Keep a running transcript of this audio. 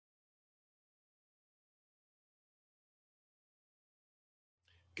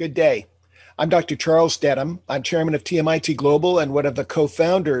Good day. I'm Dr. Charles Denham. I'm chairman of TMIT Global and one of the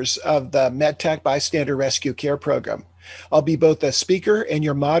co-founders of the MedTech Bystander Rescue Care Program. I'll be both a speaker and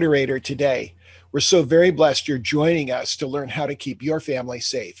your moderator today. We're so very blessed you're joining us to learn how to keep your family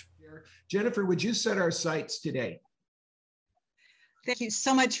safe. Jennifer, would you set our sights today? Thank you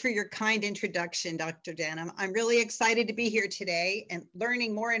so much for your kind introduction, Dr. Denham. I'm really excited to be here today and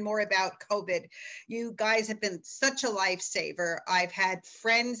learning more and more about COVID. You guys have been such a lifesaver. I've had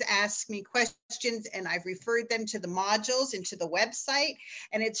friends ask me questions and I've referred them to the modules and to the website.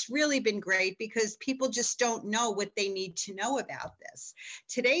 And it's really been great because people just don't know what they need to know about this.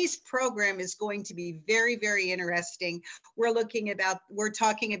 Today's program is going to be very, very interesting. We're talking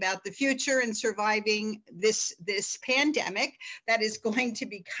about the future and surviving this pandemic that is going to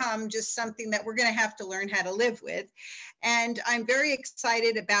become just something that we're going to have to learn how to live with. And I'm very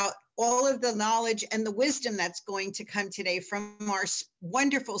excited about all of the knowledge and the wisdom that's going to come today from our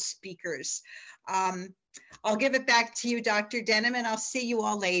wonderful speakers. I'll give it back to you, Dr. Denham, and I'll see you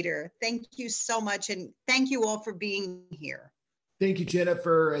all later. Thank you so much, and thank you all for being here. Thank you,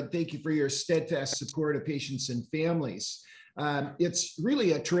 Jennifer, and thank you for your steadfast support of patients and families. It's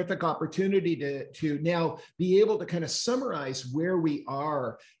really a terrific opportunity to now be able to kind of summarize where we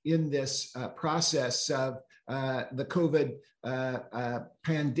are in this process of the COVID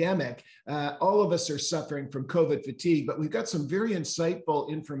pandemic. All of us are suffering from COVID fatigue, but we've got some very insightful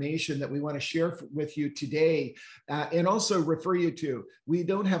information that we want to share with you today and also refer you to. We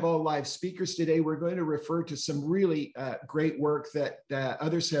don't have all live speakers today. We're going to refer to some really great work that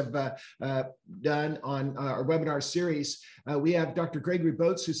others have done on our webinar series. We have Dr. Gregory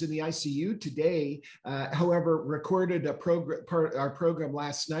Boats, who's in the ICU today, however, recorded our program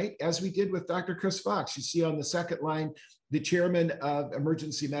last night, as we did with Dr. Chris Fox. You see on the second line, the chairman of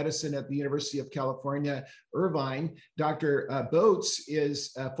emergency medicine at the University of California, Irvine. Dr. Boats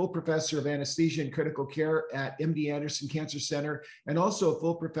is a full professor of anesthesia and critical care at MD Anderson Cancer Center, and also a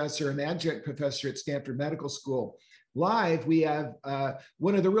full professor and adjunct professor at Stanford Medical School. Live, we have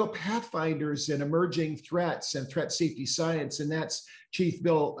one of the real pathfinders in emerging threats and threat safety science, and that's Chief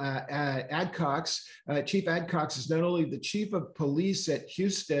Bill Adcox. Chief Adcox is not only the chief of police at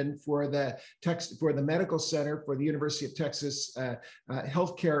Houston for the medical center for the University of Texas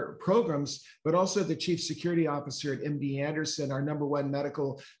healthcare programs, but also the chief security officer at MD Anderson, our #1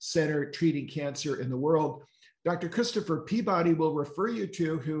 medical center treating cancer in the world. Dr. Christopher Peabody will refer you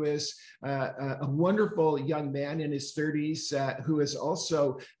to, who is a wonderful young man in his 30s, who is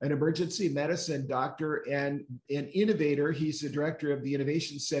also an emergency medicine doctor and an innovator. He's the director of the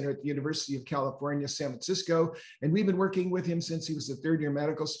Innovation Center at the University of California, San Francisco. And we've been working with him since he was a third-year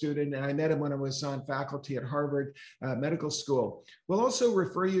medical student. And I met him when I was on faculty at Harvard Medical School. We'll also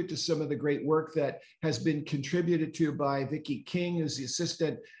refer you to some of the great work that has been contributed to by Vicki King, who's the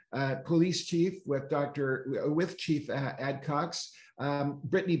assistant police chief with Chief Adcox,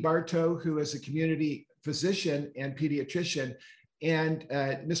 Brittany Bartow, who is a community physician and pediatrician, and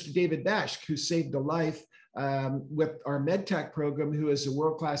Mr. David Bashk, who saved a life with our MedTech program, who is a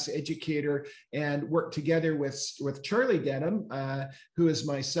world-class educator, and worked together with Charlie Denham, who is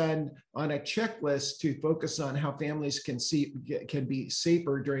my son, on a checklist to focus on how families can be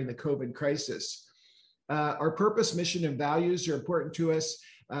safer during the COVID crisis. Our purpose, mission, and values are important to us.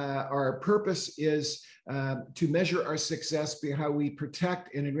 Our purpose is to measure our success by how we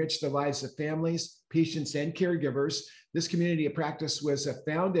protect and enrich the lives of families, patients, and caregivers. This community of practice was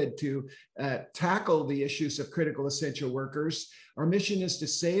founded to tackle the issues of critical essential workers. Our mission is to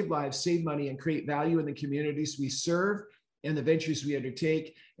save lives, save money, and create value in the communities we serve and the ventures we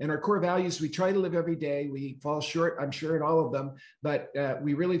undertake. And our core values, we try to live every day. We fall short, I'm sure, in all of them, but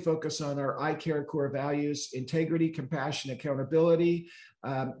we really focus on our ICARE core values: integrity, compassion, accountability,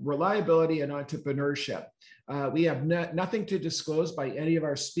 reliability, and entrepreneurship. We have nothing to disclose by any of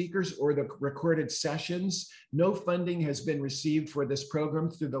our speakers or the recorded sessions. No funding has been received for this program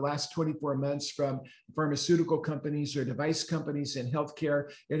through the last 24 months from pharmaceutical companies or device companies in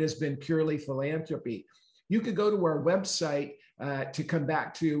healthcare. It has been purely philanthropy. You could go to our website to come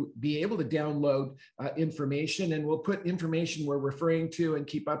back to be able to download information, and we'll put information we're referring to and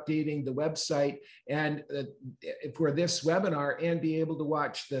keep updating the website and for this webinar, and be able to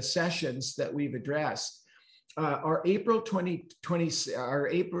watch the sessions that we've addressed. Our April 22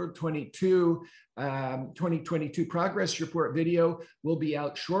 progress report video will be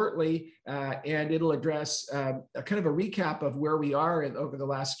out shortly, and it'll address a kind of a recap of where we are over the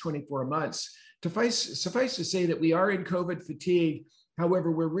last 24 months. Suffice to say that we are in COVID fatigue.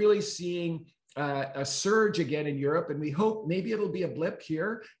 However, we're really seeing a surge again in Europe, and we hope maybe it'll be a blip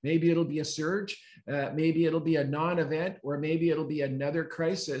here, maybe it'll be a surge, maybe it'll be a non-event, or maybe it'll be another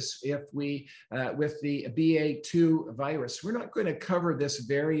crisis if we, with the BA.2 virus. We're not going to cover this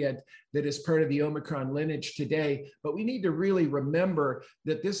variant that is part of the Omicron lineage today, but we need to really remember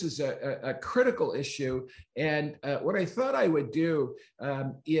that this is a critical issue. And what I thought I would do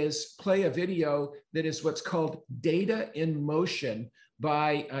is play a video that is what's called Data in Motion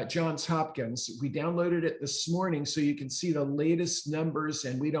by Johns Hopkins. We downloaded it this morning so you can see the latest numbers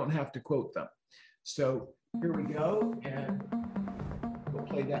and we don't have to quote them. So here we go, and we'll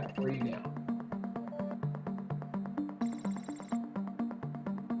play that for you now.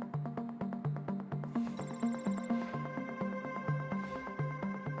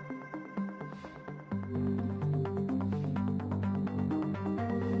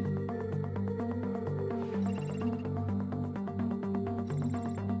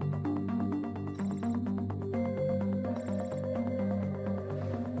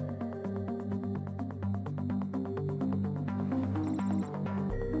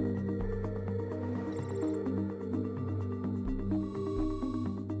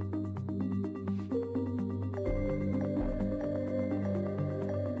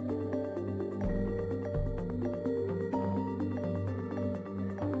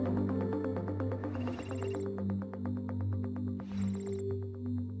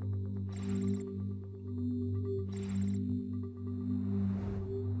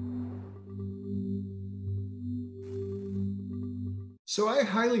 So I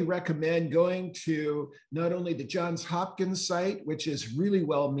highly recommend going to not only the Johns Hopkins site, which is really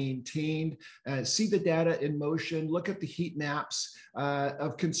well maintained, see the data in motion, look at the heat maps.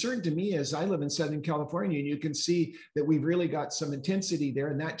 Of concern to me is I live in Southern California, and you can see that we've really got some intensity there,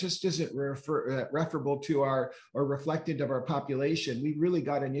 and that just isn't referable to our, or reflected of our population. We really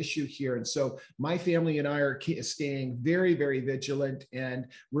got an issue here. And so my family and I are staying very, very vigilant, and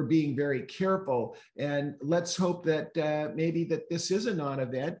we're being very careful. And let's hope that maybe that this is a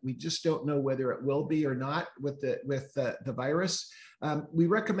non-event. We just don't know whether it will be or not with the virus. We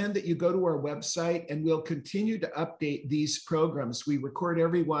recommend that you go to our website, and we'll continue to update these programs. We record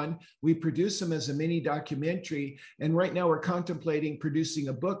every one. We produce them as a mini documentary. And right now we're contemplating producing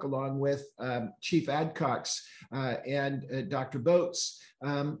a book along with Chief Adcox and Dr. Boats.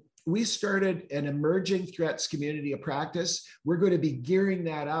 We started an emerging threats community of practice. We're going to be gearing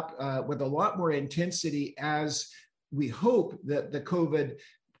that up with a lot more intensity as we hope that the COVID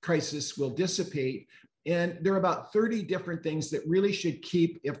crisis will dissipate. And there are about 30 different things that really should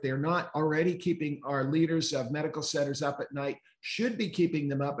keep, if they're not already keeping our leaders of medical centers up at night, should be keeping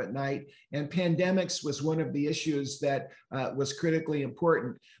them up at night. And pandemics was one of the issues that was critically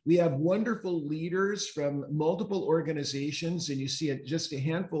important. We have wonderful leaders from multiple organizations, and you see just a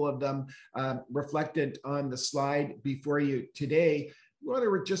handful of them reflected on the slide before you today. We want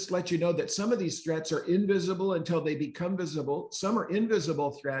to just let you know that some of these threats are invisible until they become visible. Some are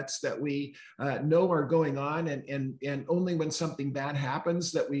invisible threats that we know are going on, and only when something bad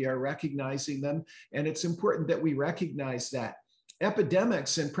happens that we are recognizing them. And it's important that we recognize that.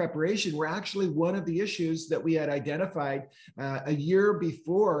 Epidemics and preparation were actually one of the issues that we had identified a year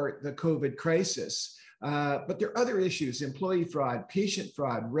before the COVID crisis. But there are other issues, employee fraud, patient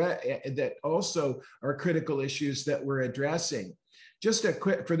fraud, that also are critical issues that we're addressing. Just a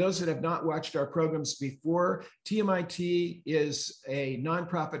quick, for those that have not watched our programs before, TMIT is a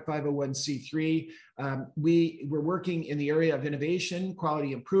nonprofit 501c3. We're working in the area of innovation,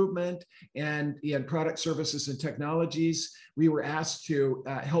 quality improvement, and in product services and technologies. We were asked to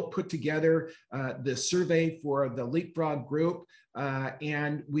help put together the survey for the Leapfrog group.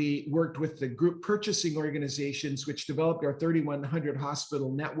 And we worked with the group purchasing organizations, which developed our 3,100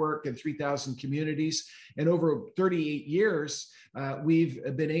 hospital network and 3,000 communities. And over 38 years, we've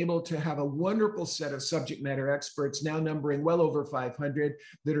been able to have a wonderful set of subject matter experts, now numbering well over 500,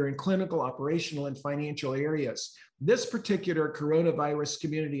 that are in clinical, operational, and financial areas. This particular coronavirus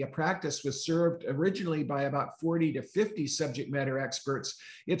community of practice was served originally by about 40 to 50 subject matter experts.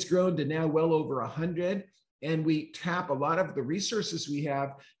 It's grown to now well over 100. And we tap a lot of the resources we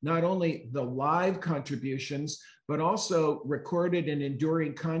have, not only the live contributions, but also recorded and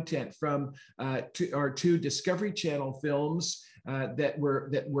enduring content from our two Discovery Channel films that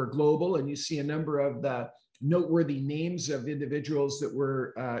were global. And you see a number of the noteworthy names of individuals that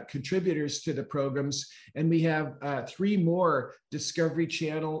were contributors to the programs. And we have 3 more Discovery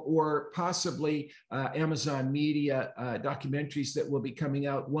Channel or possibly Amazon Media documentaries that will be coming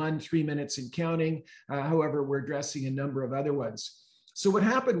out, 1 3 minutes and counting. However, we're addressing a number of other ones. So what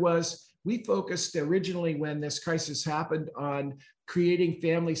happened was we focused originally when this crisis happened on creating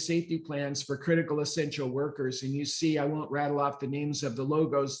family safety plans for critical essential workers. And you see, I won't rattle off the names of the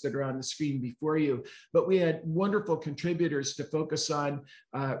logos that are on the screen before you, but we had wonderful contributors to focus on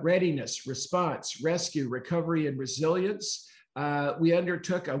readiness, response, rescue, recovery, and resilience. We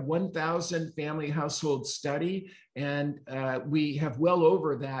undertook a 1,000 family household study, and we have well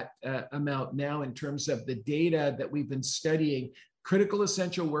over that amount now in terms of the data that we've been studying. Critical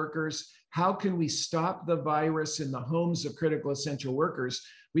essential workers, how can we stop the virus in the homes of critical essential workers?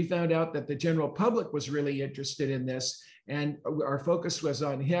 We found out that the general public was really interested in this, and our focus was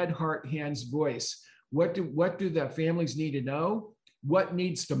on head, heart, hands, voice. What do the families need to know? What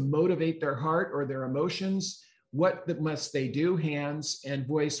needs to motivate their heart or their emotions? What must they do, hands, and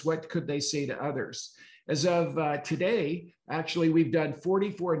voice? What could they say to others? As of today, actually, we've done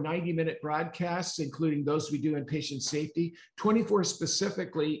 44 90-minute broadcasts, including those we do in patient safety, 24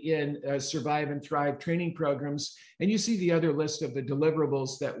 specifically in Survive and Thrive training programs. And you see the other list of the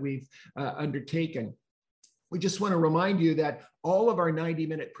deliverables that we've undertaken. We just want to remind you that all of our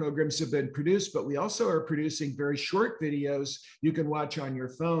 90-minute programs have been produced, but we also are producing very short videos you can watch on your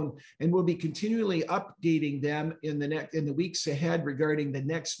phone, and we'll be continually updating them in the weeks ahead regarding the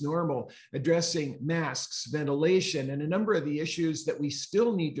next normal, addressing masks, ventilation, and a number of the issues that we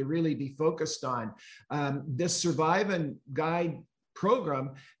still need to really be focused on. This Survive and Guide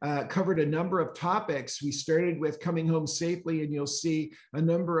program covered a number of topics. We started with coming home safely, and you'll see a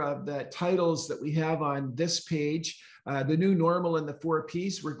number of the titles that we have on this page. The new normal and the 4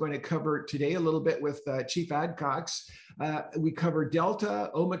 Ps we're going to cover today a little bit with Chief Adcox. We cover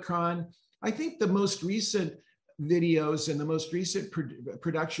Delta, Omicron. I think the most recent videos and the most recent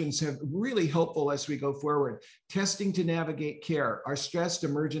productions have really helpful as we go forward. Testing to navigate care, our stressed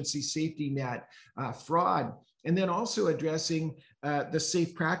emergency safety net, fraud, and then also addressing the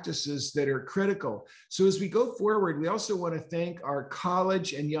safe practices that are critical. So as we go forward, we also want to thank our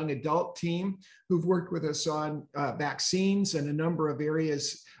college and young adult team who've worked with us on vaccines and a number of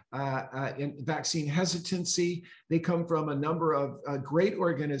areas in vaccine hesitancy. They come from a number of great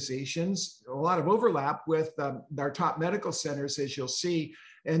organizations, a lot of overlap with our top medical centers, as you'll see.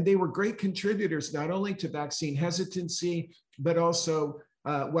 And they were great contributors, not only to vaccine hesitancy, but also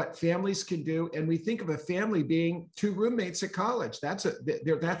what families can do. And we think of a family being 2 roommates at college. That's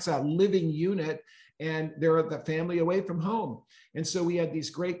a living unit, and they're the family away from home. And so we had these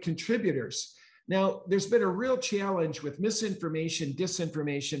great contributors. Now, there's been a real challenge with misinformation,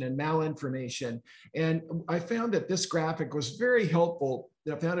 disinformation, and malinformation. And I found that this graphic was very helpful.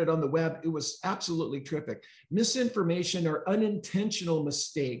 I found it on the web. It was absolutely terrific. Misinformation are unintentional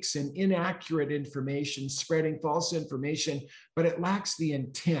mistakes and inaccurate information, spreading false information, but it lacks the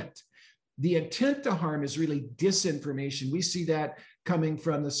intent. The intent to harm is really disinformation. We see that coming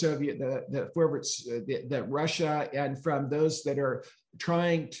from the Russia, and from those that are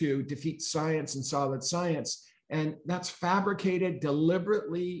trying to defeat science and solid science. And that's fabricated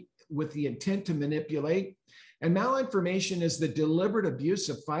deliberately with the intent to manipulate. And malinformation is the deliberate abuse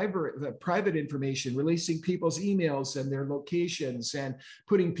of private information, releasing people's emails and their locations and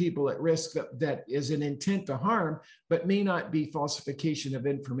putting people at risk that is an intent to harm, but may not be falsification of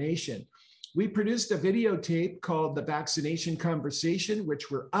information. We produced a videotape called The Vaccination Conversation, which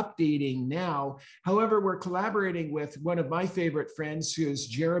we're updating now. However, we're collaborating with one of my favorite friends, who is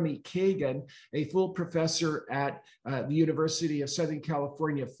Jeremy Kagan, a full professor at the University of Southern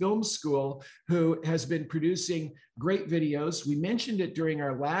California Film School, who has been producing great videos. We mentioned it during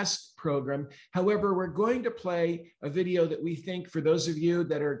our last program. However, we're going to play a video that we think, for those of you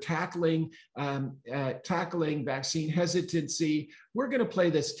that are tackling vaccine hesitancy, we're going to play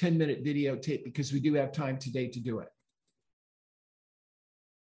this 10-minute videotape because we do have time today to do it.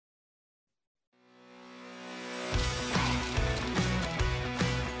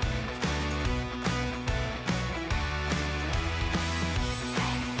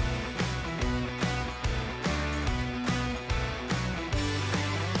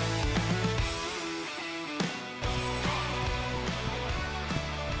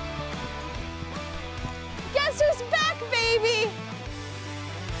 Guess who's back, baby?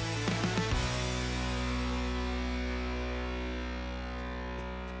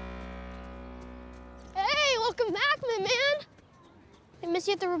 Hey, welcome back, my man. I missed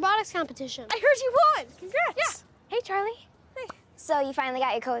you at the robotics competition. I heard you won. Congrats. Yeah. Hey, Charlie. Hey. So you finally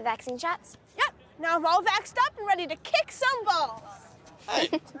got your COVID vaccine shots? Yep. Now I'm all vaxxed up and ready to kick some balls.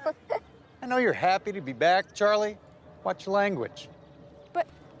 Hey, I know you're happy to be back, Charlie. Watch your language. But,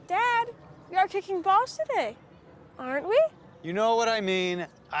 Dad, we are kicking balls today, aren't we? You know what I mean.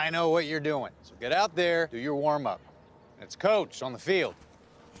 I know what you're doing. So get out there, do your warm-up. It's coach on the field.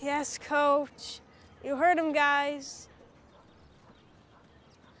 Yes, Coach. You heard him, guys.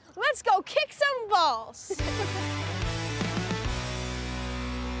 Let's go kick some balls.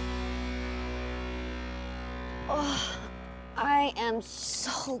 Oh, I am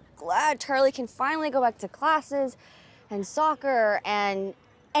so glad Charlie can finally go back to classes and soccer and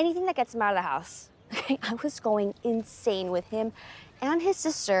anything that gets him out of the house. I was going insane with him and his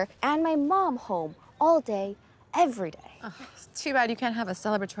sister and my mom home all day, every day. Oh, it's too bad you can't have a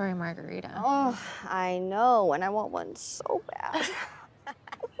celebratory margarita. Oh, I know, and I want one so bad.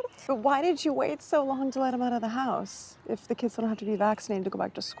 But why did you wait so long to let him out of the house if the kids don't have to be vaccinated to go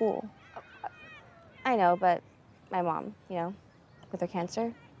back to school? I know, but my mom, with her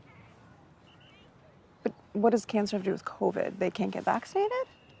cancer. But what does cancer have to do with COVID? They can't get vaccinated?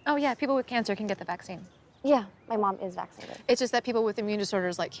 Oh yeah, people with cancer can get the vaccine. Yeah, my mom is vaccinated. It's just that people with immune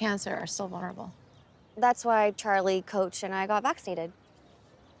disorders like cancer are still vulnerable. That's why Charlie, Coach, and I got vaccinated.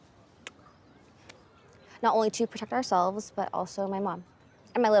 Not only to protect ourselves, but also my mom.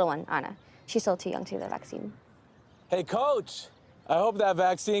 And my little one, Anna. She's still too young to get the vaccine. Hey, Coach, I hope that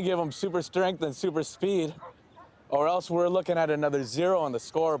vaccine gave him super strength and super speed, or else we're looking at another 0 on the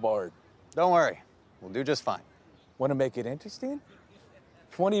scoreboard. Don't worry, we'll do just fine. Want to make it interesting?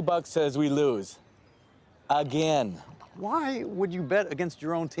 $20 says we lose. Again. Why would you bet against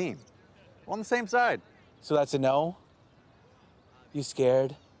your own team? We're on the same side. So that's a no? You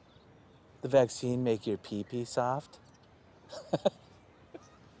scared? The vaccine make your pee-pee soft?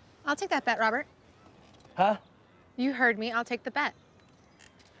 I'll take that bet, Robert. Huh? You heard me. I'll take the bet.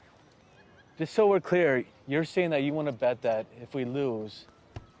 Just so we're clear, you're saying that you want to bet that if we lose,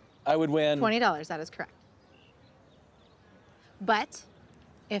 I would win... $20, that is correct. But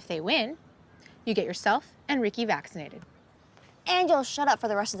if they win, you get yourself and Ricky vaccinated. And you'll shut up for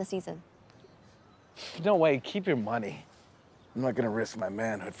the rest of the season. No way, keep your money. I'm not gonna risk my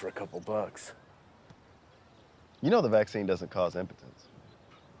manhood for a couple bucks. You know the vaccine doesn't cause impotence.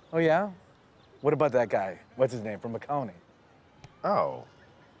 Oh, yeah? What about that guy? What's his name, from accounting? Oh,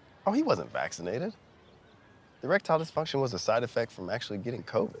 he wasn't vaccinated. Erectile dysfunction was a side effect from actually getting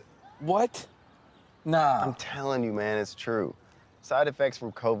COVID. What? Nah. I'm telling you, man, it's true. Side effects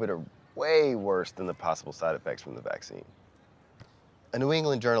from COVID are way worse than the possible side effects from the vaccine. A New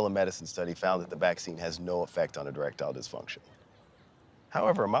England Journal of Medicine study found that the vaccine has no effect on erectile dysfunction.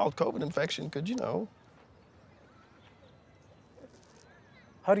 However, a mild COVID infection could,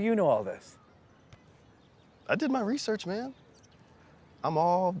 How do you know all this? I did my research, man. I'm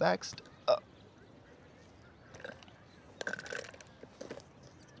all vaxxed up.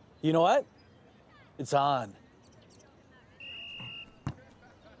 You know what? It's on.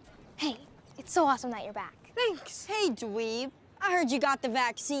 Hey, it's so awesome that you're back. Thanks. Hey, dweeb. I heard you got the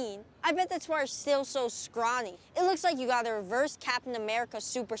vaccine. I bet that's why you're still so scrawny. It looks like you got a reverse Captain America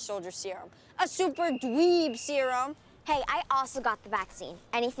super soldier serum. A super dweeb serum. Hey, I also got the vaccine.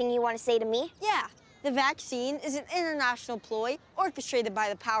 Anything you want to say to me? Yeah, the vaccine is an international ploy orchestrated by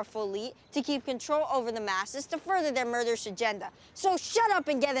the powerful elite to keep control over the masses to further their murderous agenda. So shut up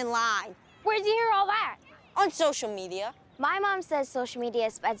and get in line. Where'd you hear all that? On social media. My mom says social media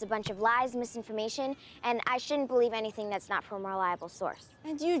spreads a bunch of lies, misinformation, and I shouldn't believe anything that's not from a reliable source.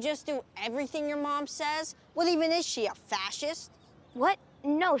 And do you just do everything your mom says? What even is she, a fascist? What?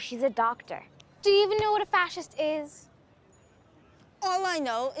 No, she's a doctor. Do you even know what a fascist is? All I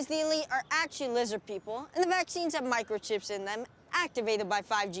know is the elite are actually lizard people, and the vaccines have microchips in them activated by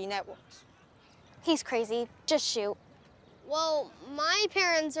 5G networks. He's crazy. Just shoot. Well, my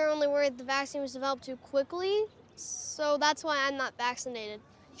parents are only worried the vaccine was developed too quickly, so that's why I'm not vaccinated.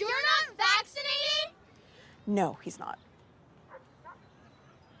 You're not vaccinated? No, he's not.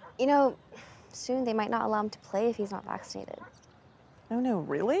 Soon they might not allow him to play if he's not vaccinated. Oh, no,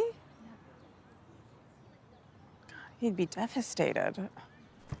 really? He'd be devastated.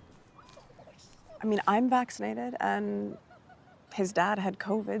 I mean, I'm vaccinated, and his dad had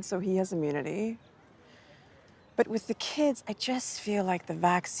COVID, so he has immunity. But with the kids, I just feel like the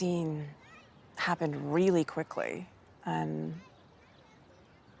vaccine happened really quickly, and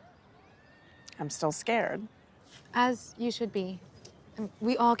I'm still scared. As you should be.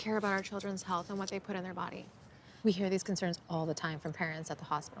 We all care about our children's health and what they put in their body. We hear these concerns all the time from parents at the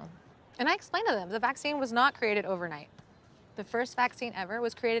hospital. And I explained to them, the vaccine was not created overnight. The first vaccine ever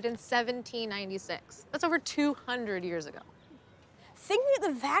was created in 1796. That's over 200 years ago. Thinking that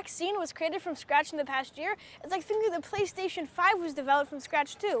the vaccine was created from scratch in the past year is like thinking that the PlayStation 5 was developed from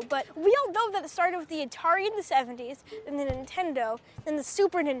scratch too. But we all know that it started with the Atari in the 70s, then the Nintendo, then the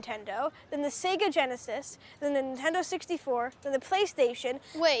Super Nintendo, then the Sega Genesis, then the Nintendo 64, then the PlayStation.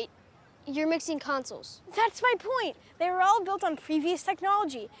 Wait, You're mixing consoles. That's my point. They were all built on previous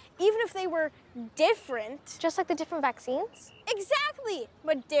technology, even if they were different. Just like the different vaccines? Exactly.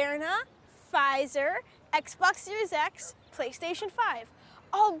 Moderna, Pfizer, Xbox Series X, PlayStation 5.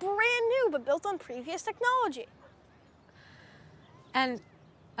 All brand new, but built on previous technology. And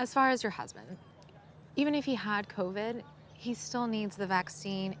as far as your husband, even if he had COVID, he still needs the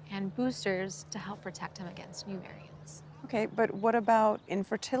vaccine and boosters to help protect him against new variants. Okay, but what about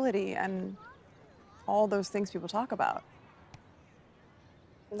infertility and all those things people talk about?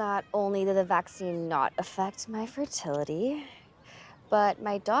 Not only did the vaccine not affect my fertility, but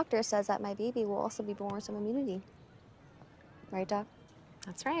my doctor says that my baby will also be born with some immunity. Right, Doc?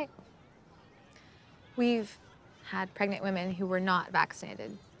 That's right. We've had pregnant women who were not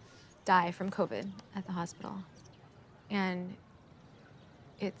vaccinated die from COVID at the hospital. And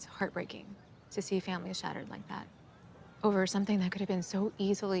it's heartbreaking to see families shattered like that over something that could have been so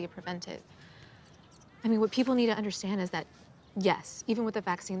easily prevented. I mean, what people need to understand is that, yes, even with the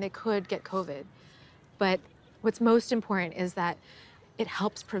vaccine, they could get COVID. But what's most important is that it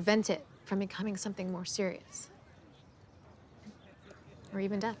helps prevent it from becoming something more serious, or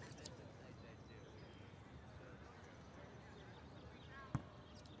even death.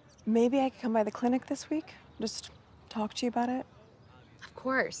 Maybe I could come by the clinic this week, just talk to you about it. Of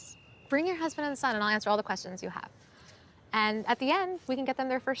course. Bring your husband and son and I'll answer all the questions you have. And at the end, we can get them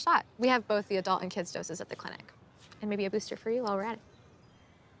their first shot. We have both the adult and kids doses at the clinic. And maybe a booster for you while we're at it.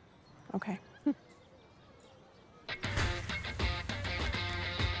 Okay.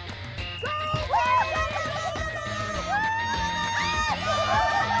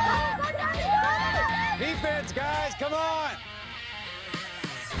 Defense, guys, come on!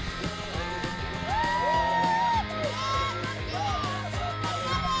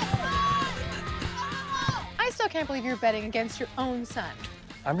 I still can't believe you're betting against your own son.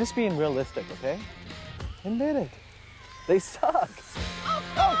 I'm just being realistic, okay? Admit it. They suck.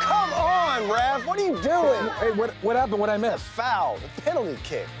 Oh, come on, Rav. What are you doing? Hey, what happened? What'd I miss? Foul, the penalty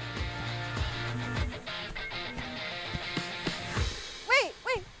kick. Wait.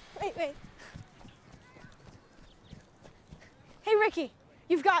 Hey, Ricky,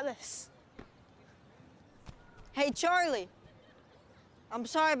 you've got this. Hey, Charlie. I'm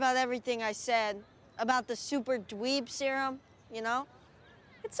sorry about everything I said about the super dweeb serum, you know?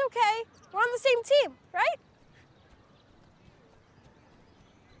 It's okay. We're on the same team, right?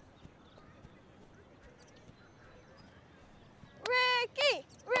 Ricky!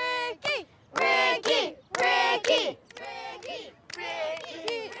 Ricky! Ricky! Ricky! Ricky!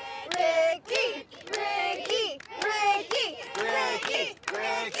 Ricky! Ricky! Ricky! Ricky! Ricky!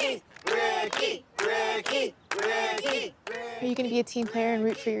 Ricky! Ricky! Ricky! Ricky! Are you going to be a team player and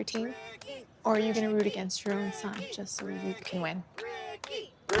root for your team? Or are you going to root against your own son just so you can win?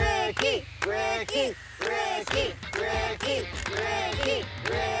 Ricky! Ricky! Ricky! Ricky! Ricky! Ricky! Ricky!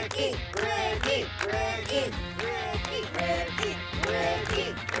 Ricky! Ricky! Ricky! Ricky! Ricky!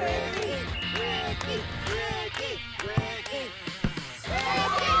 Ricky! Ricky! Ricky! Ricky!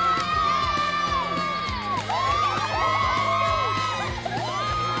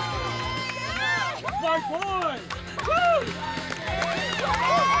 My boy! Woo!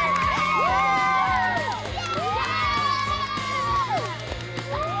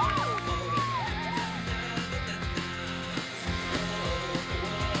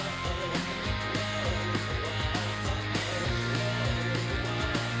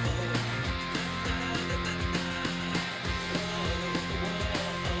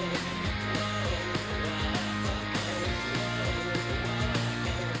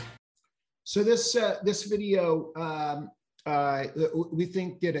 So this video, we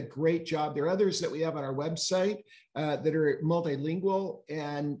think did a great job. There are others that we have on our website that are multilingual.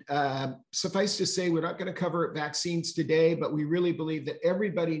 And suffice to say, we're not going to cover vaccines today, but we really believe that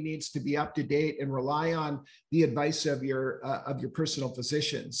everybody needs to be up to date and rely on the advice of your personal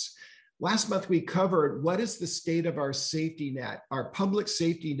physicians. Last month, we covered what is the state of our safety net, our public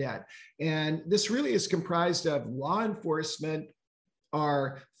safety net. And this really is comprised of law enforcement,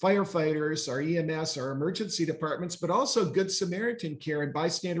 our firefighters, our EMS, our emergency departments, but also Good Samaritan care and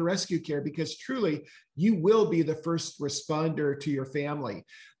bystander rescue care, because truly you will be the first responder to your family.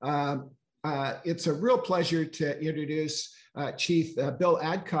 It's a real pleasure to introduce Chief Bill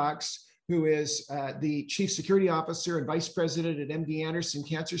Adcox, who is the Chief Security Officer and Vice President at MD Anderson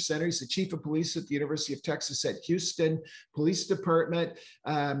Cancer Center. He's the Chief of Police at the University of Texas at Houston Police Department.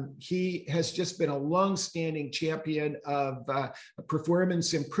 He has just been a long-standing champion of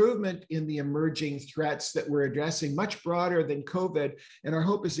performance improvement in the emerging threats that we're addressing, much broader than COVID. And our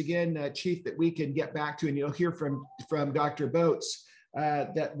hope is, again, Chief, that we can get back to, and you'll hear from Dr. Boats,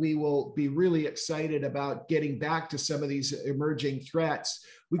 that we will be really excited about getting back to some of these emerging threats.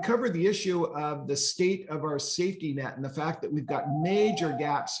 We covered the issue of the state of our safety net and the fact that we've got major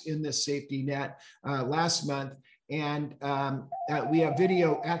gaps in this safety net last month. And we have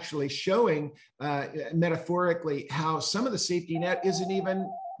video actually showing metaphorically how some of the safety net isn't even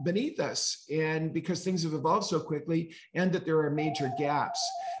beneath us, and because things have evolved so quickly, and that there are major gaps.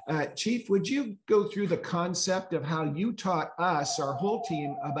 Chief, would you go through the concept of how you taught us, our whole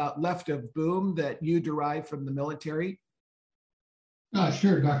team, about left of boom that you derived from the military?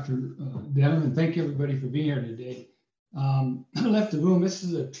 Sure, Dr. Denham, and thank you everybody for being here today. Left of boom, this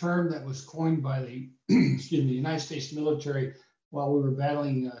is a term that was coined by the excuse me, the United States military while we were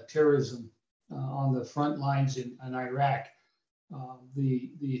battling terrorism on the front lines in Iraq.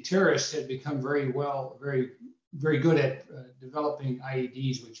 The terrorists had become very good at developing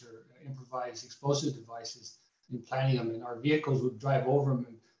IEDs, which are improvised explosive devices, and planning them. And our vehicles would drive over them,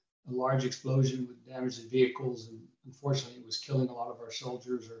 and a large explosion would damage the vehicles. And unfortunately, it was killing a lot of our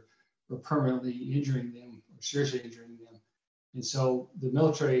soldiers or permanently injuring them or seriously injuring them. And so the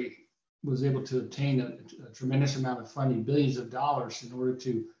military was able to obtain a tremendous amount of funding, billions of dollars, in order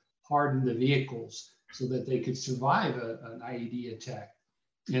to harden the vehicles so that they could survive an IED attack.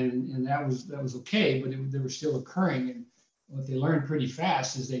 And that was okay, but they were still occurring. And what they learned pretty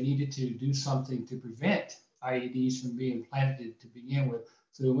fast is they needed to do something to prevent IEDs from being planted to begin with.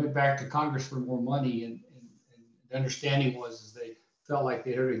 So they went back to Congress for more money, and the understanding was they felt like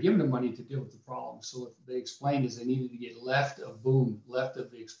they had already given them money to deal with the problem. So what they explained is they needed to get left of boom, left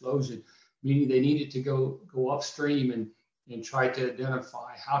of the explosion, meaning they needed to go upstream and try to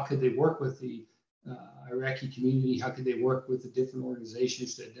identify how could they work with the Iraqi community, how could they work with the different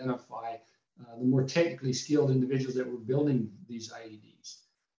organizations to identify the more technically skilled individuals that were building these IEDs,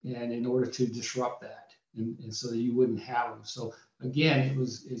 and in order to disrupt that, and so that you wouldn't have them. So again, it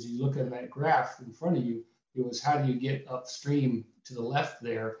was, as you look at that graph in front of you, it was how do you get upstream to the left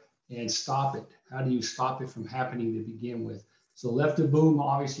there and stop it? How do you stop it from happening to begin with? So left of boom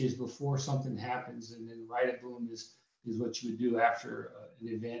obviously is before something happens, and then right of boom is what you would do after an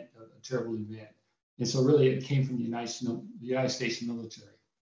event, a terrible event. And so really it came from the United States military.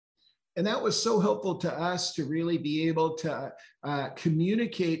 And that was so helpful to us to really be able to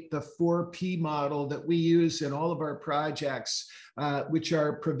communicate the 4P model that we use in all of our projects, which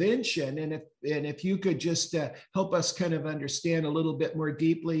are prevention. And if you could just help us kind of understand a little bit more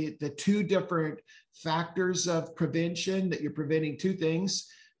deeply the two different factors of prevention, that you're preventing two things: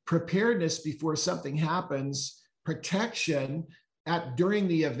 preparedness before something happens, protection during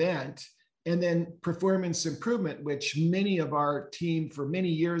the event, and then performance improvement, which many of our team for many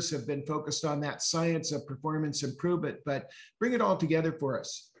years have been focused on that science of performance improvement. But bring it all together for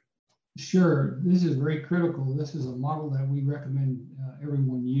us. Sure, this is very critical. This is a model that we recommend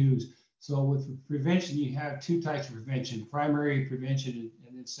everyone use. So with prevention, you have two types of prevention: primary prevention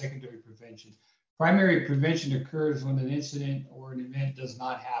and then secondary prevention. Primary prevention occurs when an incident or an event does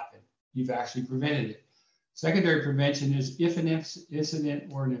not happen. You've actually prevented it. Secondary prevention is if an incident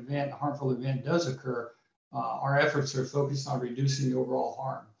or an event, a harmful event does occur, our efforts are focused on reducing the overall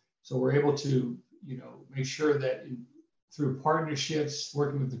harm. So we're able to, make sure that through partnerships,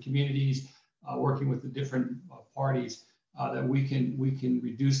 working with the communities, working with the different parties, that we can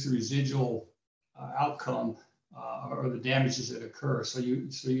reduce the residual outcome or the damages that occur. So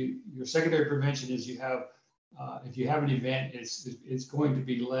your secondary prevention is if you have an event, it's going to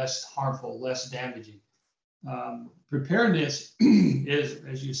be less harmful, less damaging. Preparedness is,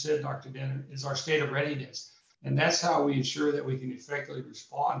 as you said, Dr. Denham, is our state of readiness. And that's how we ensure that we can effectively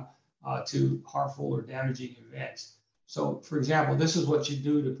respond to harmful or damaging events. So, for example, this is what you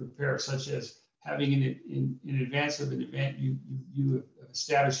do to prepare, such as having in advance of an event, you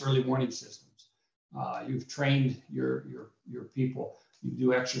establish early warning systems. You've trained your people. You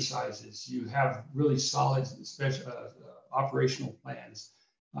do exercises. You have really solid operational plans.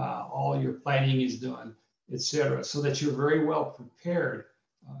 All your planning is done, etc., so that you're very well prepared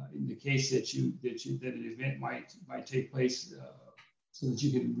in the case that an event might take place, so that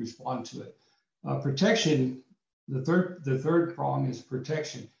you can respond to it. Protection, the third prong is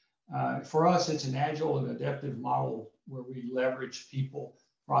protection. For us, it's an agile and adaptive model where we leverage people,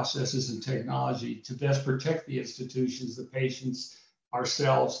 processes, and technology to best protect the institutions, the patients,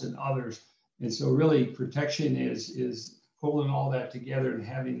 ourselves, and others. And so really protection is pulling all that together and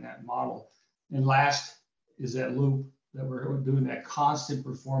having that model. And last is that loop that we're doing, that constant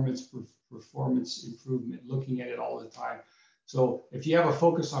performance improvement, looking at it all the time. So if you have a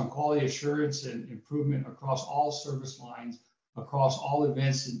focus on quality assurance and improvement across all service lines, across all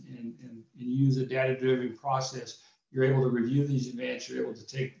events, and use a data-driven process, you're able to review these events, you're able to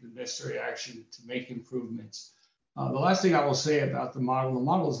take the necessary action to make improvements. The last thing I will say about the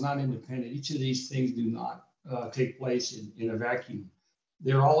model is not independent. Each of these things do not take place in a vacuum.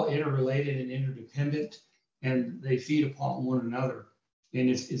 They're all interrelated and interdependent, and they feed upon one another.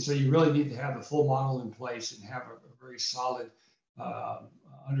 And so you really need to have the full model in place and have a very solid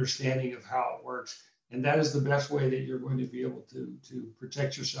understanding of how it works. And that is the best way that you're going to be able to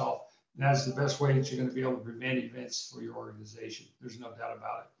protect yourself. And that's the best way that you're going to be able to prevent events for your organization. There's no doubt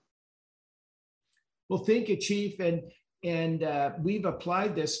about it. Well, thank you, Chief. And we've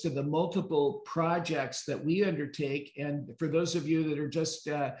applied this to the multiple projects that we undertake. And for those of you that are just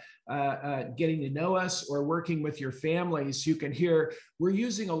getting to know us or working with your families, you can hear we're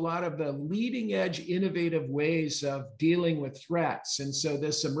using a lot of the leading edge innovative ways of dealing with threats. And so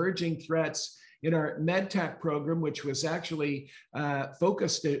this emerging threats in our MedTech program, which was actually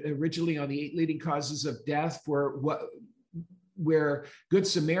focused originally on the 8 leading causes of death where Good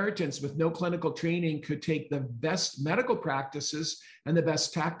Samaritans with no clinical training could take the best medical practices and the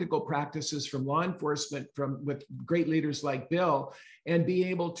best tactical practices from law enforcement with great leaders like Bill, and be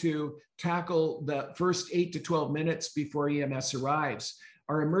able to tackle the first 8 to 12 minutes before EMS arrives.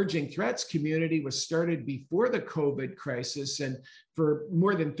 Our emerging threats community was started before the COVID crisis, and for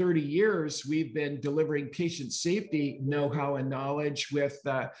more than 30 years, we've been delivering patient safety know-how and knowledge with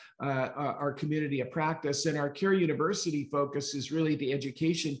our community of practice. And our Care University focus is really the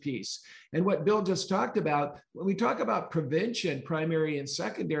education piece. And what Bill just talked about, when we talk about prevention, primary and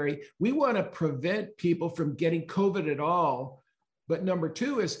secondary, we want to prevent people from getting COVID at all. But number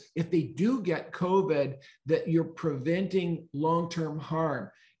 2 is if they do get COVID, that you're preventing long-term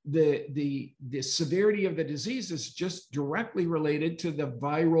harm. The severity of the disease is just directly related to the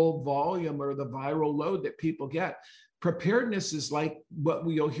viral volume or the viral load that people get. Preparedness is like what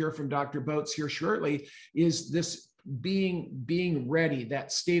we'll hear from Dr. Boats here shortly, is this being ready,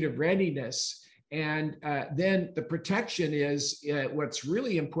 that state of readiness. And then the protection is what's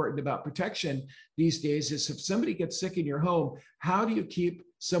really important about protection these days is if somebody gets sick in your home, how do you keep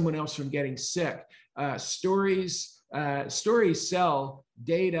someone else from getting sick? Stories sell,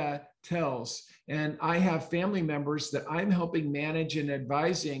 data tells. And I have family members that I'm helping manage and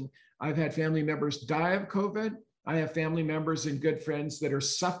advising. I've had family members die of COVID. I have family members and good friends that are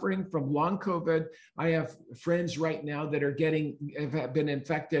suffering from long COVID. I have friends right now that are have been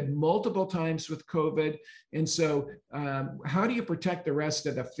infected multiple times with COVID. And so how do you protect the rest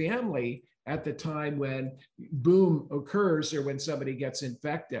of the family at the time when boom occurs or when somebody gets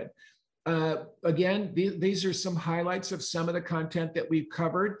infected? Again, these are some highlights of some of the content that we've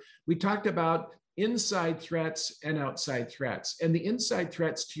covered. We talked about inside threats and outside threats. And the inside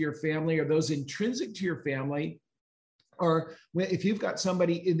threats to your family are those intrinsic to your family, or if you've got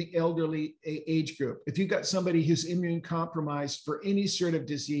somebody in the elderly age group, if you've got somebody who's immune compromised for any sort of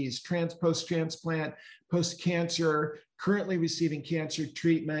disease, post-transplant, post-cancer, currently receiving cancer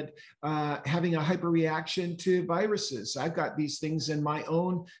treatment, having a hyperreaction to viruses. I've got these things in my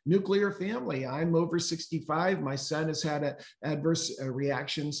own nuclear family. I'm over 65. My son has had adverse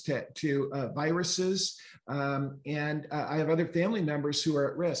reactions to viruses. And I have other family members who are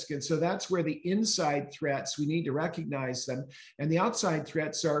at risk. And so that's where the inside threats, we need to recognize them. And the outside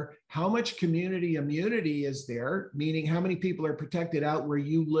threats are how much community immunity is there, meaning how many people are protected out where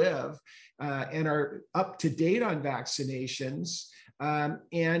you live and are up to date on vaccinations,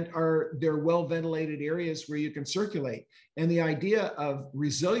 and are there well-ventilated areas where you can circulate. And the idea of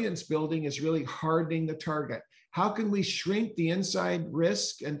resilience building is really hardening the target. How can we shrink the inside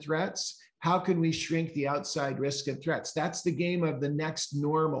risk and threats? How can we shrink the outside risk and threats? That's the game of the next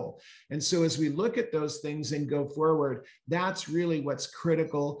normal. And so as we look at those things and go forward, that's really what's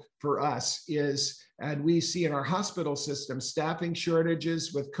critical for us is, and we see in our hospital system, staffing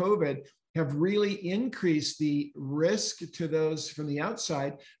shortages with COVID have really increased the risk to those from the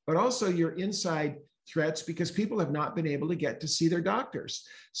outside, but also your inside threats because people have not been able to get to see their doctors.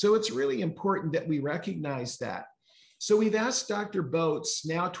 So it's really important that we recognize that. So we've asked Dr. Boats,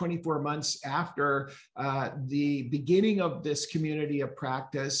 now 24 months after the beginning of this community of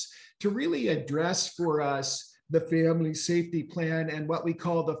practice, to really address for us the family safety plan and what we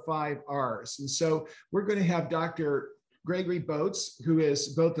call the 5 R's. And so we're going to have Dr. Gregory Boats, who is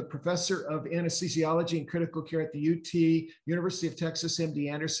both a professor of anesthesiology and critical care at the UT, University of Texas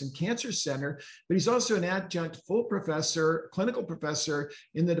MD Anderson Cancer Center, but he's also an adjunct full professor, clinical professor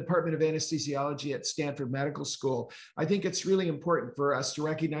in the Department of Anesthesiology at Stanford Medical School. I think it's really important for us to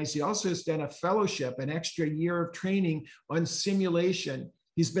recognize he also has done a fellowship, an extra year of training on simulation.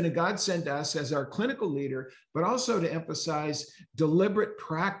 He's been a godsend to us as our clinical leader, but also to emphasize deliberate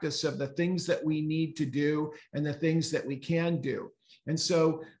practice of the things that we need to do and the things that we can do. And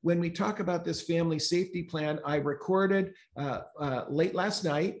so when we talk about this family safety plan, I recorded late last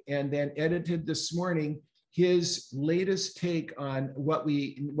night and then edited this morning his latest take on what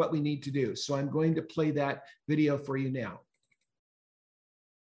we need to do. So I'm going to play that video for you now.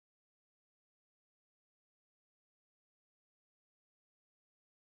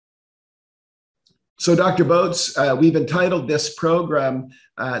 So Dr. Boats, we've entitled this program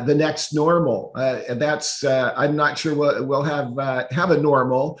The Next Normal. I'm not sure we'll have a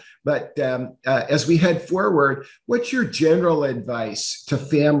normal, but as we head forward, what's your general advice to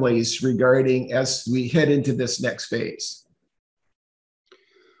families regarding as we head into this next phase?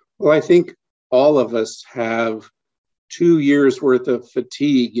 Well, I think all of us have 2 years worth of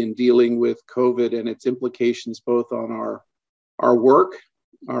fatigue in dealing with COVID and its implications both on our work,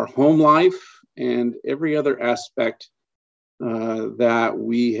 our home life, and every other aspect that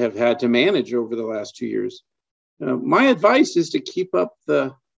we have had to manage over the last 2 years. My advice is to keep up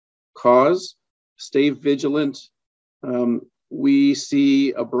the cause, stay vigilant. We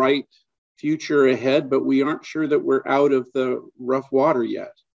see a bright future ahead, but we aren't sure that we're out of the rough water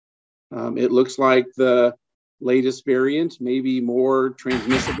yet. It looks like the latest variant may be more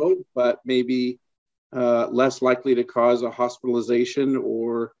transmissible, but maybe less likely to cause a hospitalization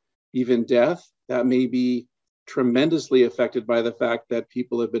or even death. That may be tremendously affected by the fact that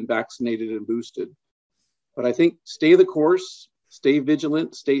people have been vaccinated and boosted. But I think stay the course, stay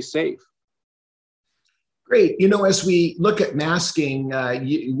vigilant, stay safe. Great. You know, as we look at masking,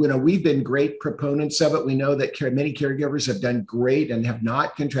 we've been great proponents of it. We know that many caregivers have done great and have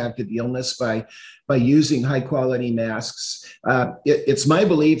not contracted the illness by using high quality masks. It's my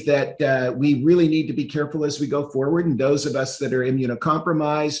belief that we really need to be careful as we go forward. And those of us that are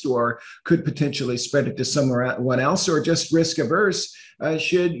immunocompromised or could potentially spread it to someone else or just risk averse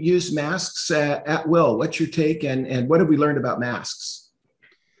should use masks at will. What's your take and what have we learned about masks?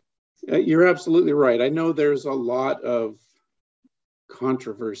 You're absolutely right. I know there's a lot of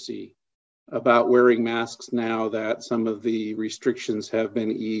controversy about wearing masks now that some of the restrictions have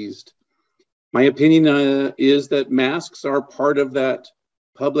been eased. My opinion is that masks are part of that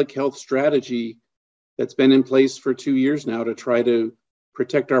public health strategy that's been in place for 2 years now to try to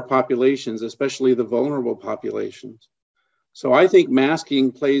protect our populations, especially the vulnerable populations. So I think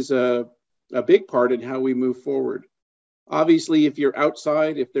masking plays a big part in how we move forward. Obviously, if you're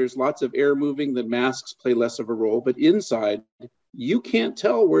outside, if there's lots of air moving, then masks play less of a role. But inside, you can't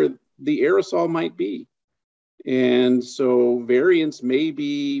tell where the aerosol might be. And so variants may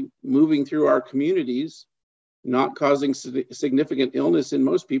be moving through our communities, not causing significant illness in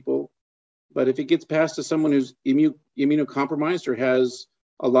most people. But if it gets past to someone who's immunocompromised or has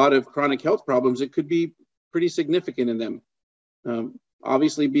a lot of chronic health problems, it could be pretty significant in them.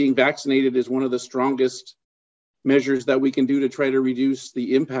 Obviously, being vaccinated is one of the strongest measures that we can do to try to reduce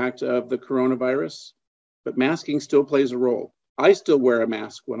the impact of the coronavirus, but masking still plays a role. I still wear a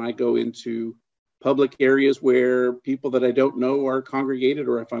mask when I go into public areas where people that I don't know are congregated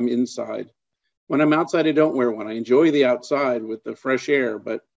or if I'm inside. When I'm outside, I don't wear one. I enjoy the outside with the fresh air,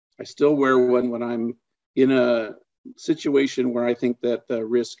 but I still wear one when I'm in a situation where I think that the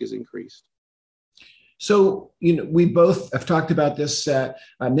risk is increased. So, we both have talked about this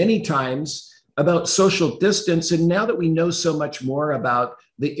many times, about social distance. And now that we know so much more about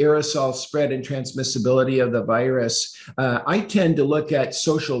the aerosol spread and transmissibility of the virus, I tend to look at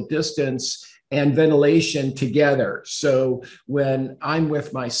social distance and ventilation together. So when I'm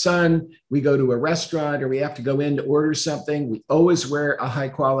with my son, we go to a restaurant or we have to go in to order something, we always wear a high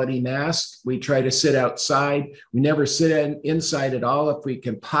quality mask. We try to sit outside. We never sit inside at all if we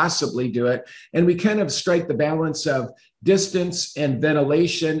can possibly do it. And we kind of strike the balance of distance and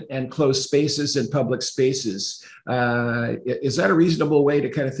ventilation and closed spaces and public spaces. Is that a reasonable way to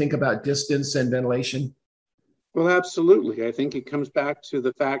kind of think about distance and ventilation? Well, absolutely. I think it comes back to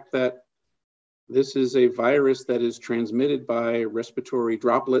the fact that this is a virus that is transmitted by respiratory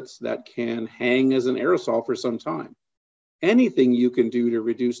droplets that can hang as an aerosol for some time. Anything you can do to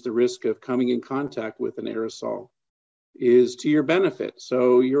reduce the risk of coming in contact with an aerosol is to your benefit.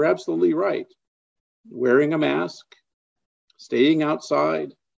 So you're absolutely right. Wearing a mask, staying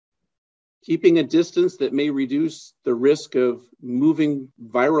outside, keeping a distance that may reduce the risk of moving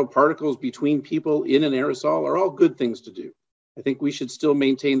viral particles between people in an aerosol are all good things to do. I think we should still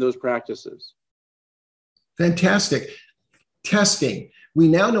maintain those practices. Fantastic. Testing. We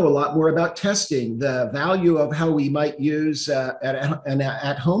now know a lot more about testing, the value of how we might use an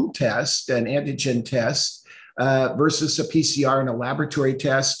at-home test, an antigen test. versus a PCR and a laboratory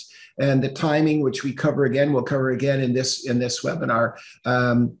test, and the timing, which we'll cover again in this webinar.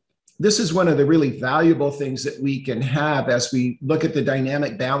 This is one of the really valuable things that we can have as we look at the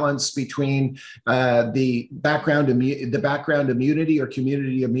dynamic balance between the background immunity or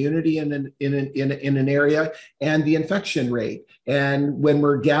community immunity in an area and the infection rate. And when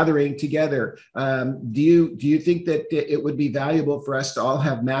we're gathering together, do you think that it would be valuable for us to all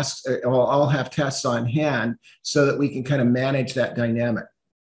have masks, all have tests on hand so that we can kind of manage that dynamic?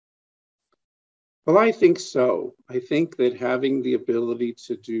 Well, I think so. I think that having the ability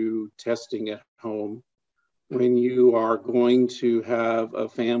to do testing at home when you are going to have a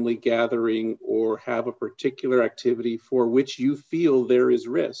family gathering or have a particular activity for which you feel there is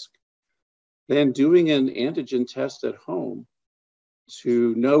risk, then doing an antigen test at home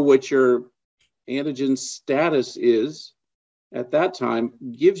to know what your antigen status is at that time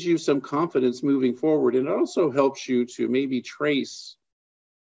gives you some confidence moving forward. And it also helps you to maybe trace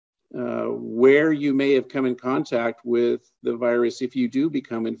where you may have come in contact with the virus if you do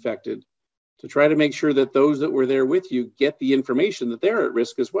become infected, to try to make sure that those that were there with you get the information that they're at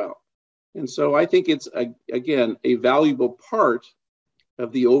risk as well. And so I think it's, again, a valuable part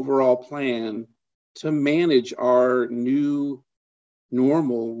of the overall plan to manage our new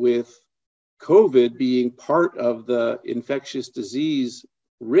normal, with COVID being part of the infectious disease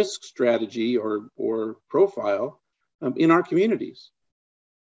risk strategy or profile in our communities.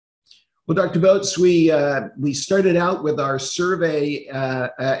 Well, Dr. Boats, we started out with our survey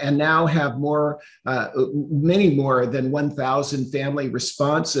and now have many more than 1,000 family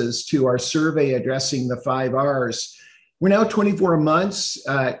responses to our survey addressing the 5 Rs. We're now 24 months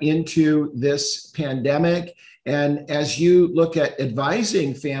into this pandemic. And as you look at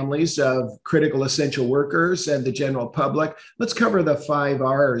advising families of critical essential workers and the general public, let's cover the 5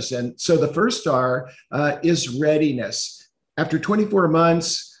 Rs. And so the first R is readiness. After 24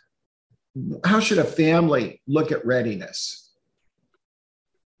 months, how should a family look at readiness?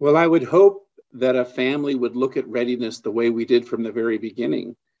 Well, I would hope that a family would look at readiness the way we did from the very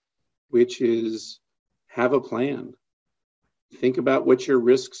beginning, which is have a plan. Think about what your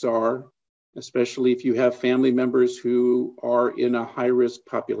risks are, especially if you have family members who are in a high-risk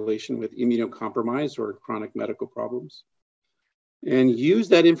population with immunocompromise or chronic medical problems. And use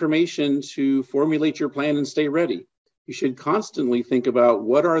that information to formulate your plan and stay ready. You should constantly think about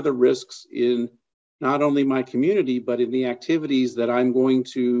what are the risks in not only my community, but in the activities that I'm going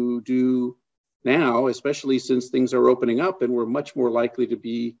to do now, especially since things are opening up and we're much more likely to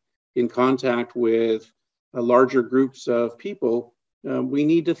be in contact with larger groups of people. We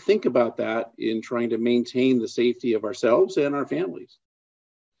need to think about that in trying to maintain the safety of ourselves and our families.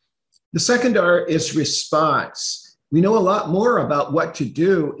 The second R is response. We know a lot more about what to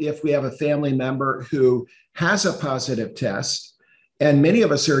do if we have a family member who has a positive test. And many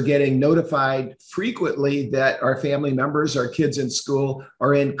of us are getting notified frequently that our family members, our kids in school,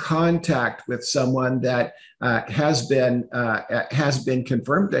 are in contact with someone that has been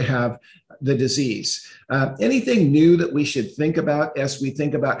confirmed to have the disease. Anything new that we should think about as we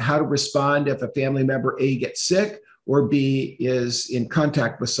think about how to respond if a family member A gets sick or B is in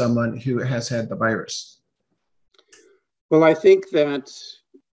contact with someone who has had the virus? Well, I think that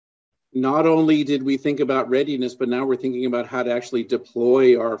not only did we think about readiness, but now we're thinking about how to actually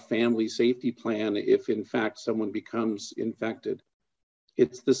deploy our family safety plan if in fact someone becomes infected.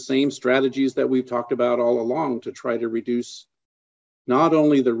 It's the same strategies that we've talked about all along to try to reduce not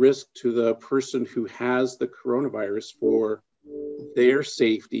only the risk to the person who has the coronavirus for their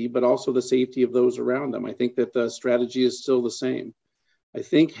safety, but also the safety of those around them. I think that the strategy is still the same. I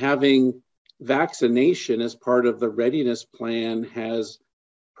think having vaccination as part of the readiness plan has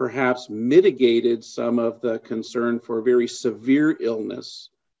perhaps mitigated some of the concern for very severe illness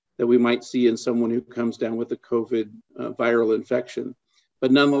that we might see in someone who comes down with a COVID viral infection.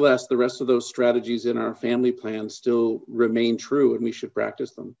 But nonetheless, the rest of those strategies in our family plan still remain true, and we should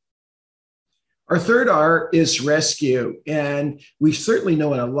practice them. Our third R is rescue. And we certainly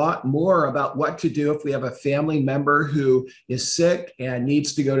know a lot more about what to do if we have a family member who is sick and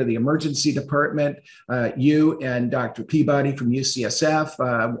needs to go to the emergency department. You and Dr. Peabody from UCSF,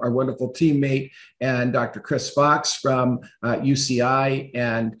 our wonderful teammate, and Dr. Chris Fox from UCI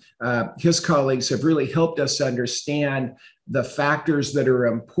and his colleagues have really helped us understand the factors that are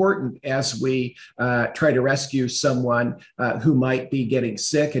important as we try to rescue someone who might be getting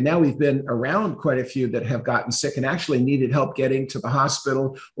sick. And now we've been around quite a few that have gotten sick and actually needed help getting to the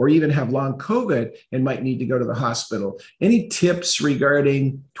hospital, or even have long COVID and might need to go to the hospital. Any tips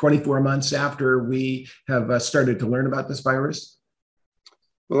regarding 24 months after we have started to learn about this virus?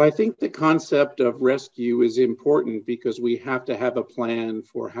 Well, I think the concept of rescue is important because we have to have a plan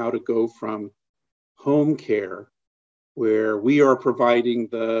for how to go from home care, where we are providing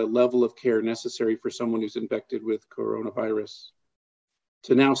the level of care necessary for someone who's infected with coronavirus,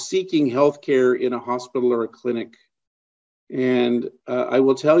 to now seeking healthcare in a hospital or a clinic. And I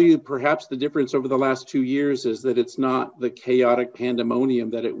will tell you, perhaps the difference over the last 2 years is that it's not the chaotic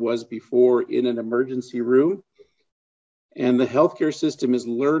pandemonium that it was before in an emergency room. And the healthcare system is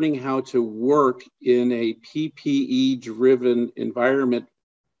learning how to work in a PPE-driven environment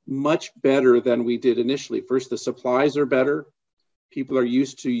much better than we did initially. First, the supplies are better. People are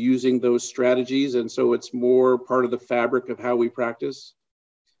used to using those strategies, and so it's more part of the fabric of how we practice.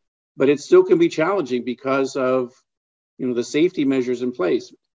 But it still can be challenging because of, the safety measures in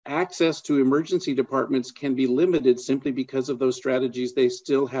place. Access to emergency departments can be limited simply because of those strategies they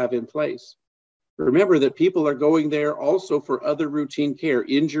still have in place. Remember that people are going there also for other routine care,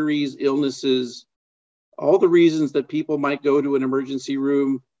 injuries, illnesses, all the reasons that people might go to an emergency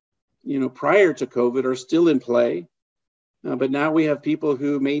room, prior to COVID are still in play. But now we have people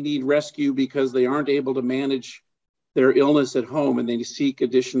who may need rescue because they aren't able to manage their illness at home and they seek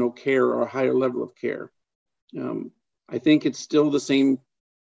additional care or a higher level of care. I think it's still the same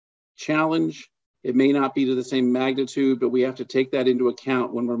challenge. It may not be to the same magnitude, but we have to take that into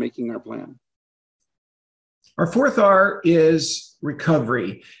account when we're making our plan. Our fourth R is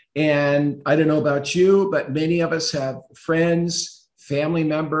recovery. And I don't know about you, but many of us have friends, family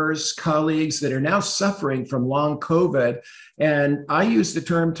members, colleagues that are now suffering from long COVID. And I use the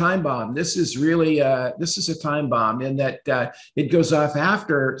term time bomb. This is really, this is a time bomb in that it goes off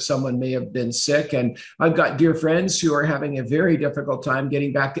after someone may have been sick. And I've got dear friends who are having a very difficult time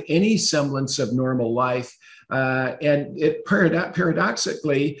getting back to any semblance of normal life. And it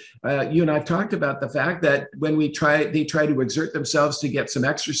paradoxically, you and I've talked about the fact that when they try to exert themselves to get some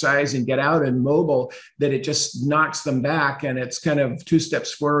exercise and get out and mobile, that it just knocks them back, and it's kind of 2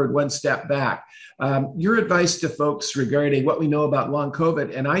 steps forward, 1 step back. Your advice to folks regarding what we know about long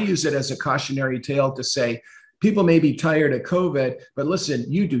COVID, and I use it as a cautionary tale to say, people may be tired of COVID, but listen,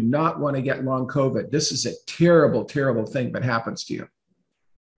 you do not want to get long COVID. This is a terrible, terrible thing that happens to you.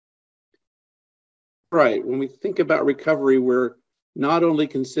 Right. When we think about recovery, we're not only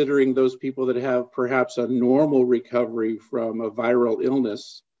considering those people that have perhaps a normal recovery from a viral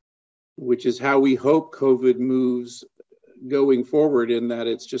illness, which is how we hope COVID moves going forward, in that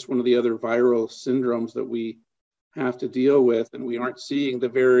it's just one of the other viral syndromes that we have to deal with, and we aren't seeing the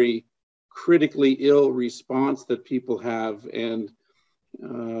very critically ill response that people have, and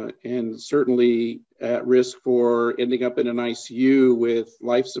certainly at risk for ending up in an ICU with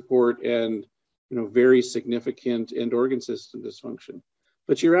life support and very significant end organ system dysfunction.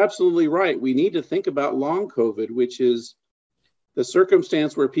 But you're absolutely right. We need to think about long COVID, which is the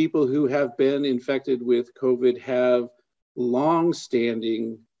circumstance where people who have been infected with COVID have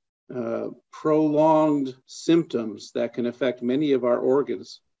long-standing, prolonged symptoms that can affect many of our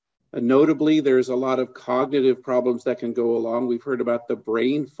organs. Notably, there's a lot of cognitive problems that can go along. We've heard about the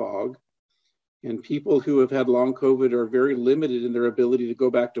brain fog. And people who have had long COVID are very limited in their ability to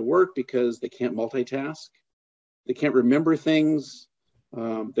go back to work because they can't multitask. They can't remember things.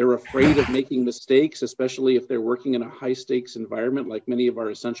 They're afraid of making mistakes, especially if they're working in a high stakes environment like many of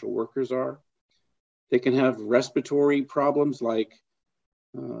our essential workers are. They can have respiratory problems like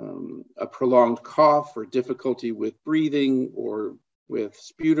a prolonged cough or difficulty with breathing or with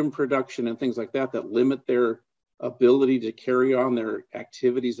sputum production and things like that that limit their ability to carry on their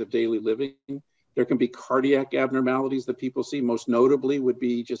activities of daily living. There can be cardiac abnormalities that people see. Most notably would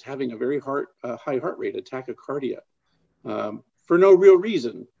be just having a very high heart rate, a tachycardia, for no real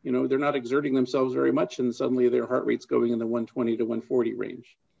reason. They're not exerting themselves very much, and suddenly their heart rate's going in the 120 to 140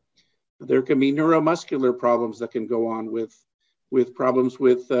 range. There can be neuromuscular problems that can go on with problems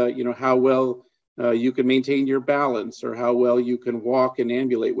with, how well you can maintain your balance or how well you can walk and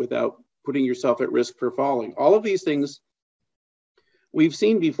ambulate without putting yourself at risk for falling. All of these things we've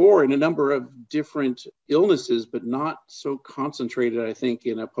seen before in a number of different illnesses, but not so concentrated, I think,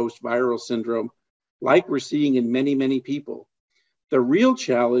 in a post-viral syndrome like we're seeing in many, many people. The real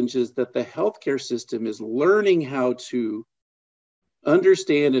challenge is that the healthcare system is learning how to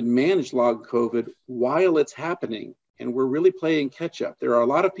understand and manage long COVID while it's happening. And we're really playing catch up. There are a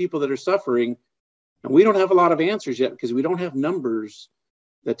lot of people that are suffering, and we don't have a lot of answers yet because we don't have numbers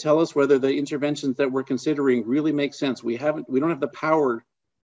that tell us whether the interventions that we're considering really make sense. We don't have the power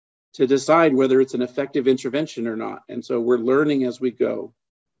to decide whether it's an effective intervention or not. And so we're learning as we go.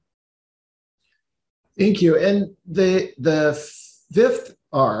 Thank you. And the fifth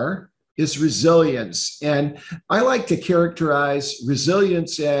R is resilience. And I like to characterize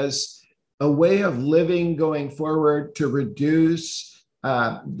resilience as a way of living going forward to reduce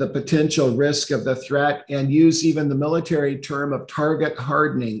the potential risk of the threat, and use even the military term of target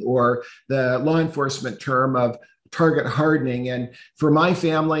hardening, or the law enforcement term of target hardening. And for my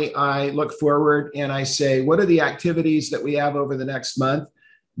family, I look forward and I say, what are the activities that we have over the next month?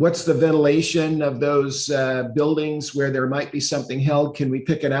 What's the ventilation of those buildings where there might be something held? Can we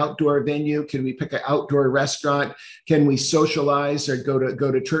pick an outdoor venue? Can we pick an outdoor restaurant? Can we socialize or go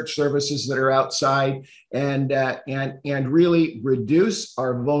to church services that are outside, and really reduce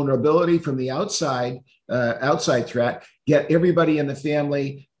our vulnerability from the outside threat? Get everybody in the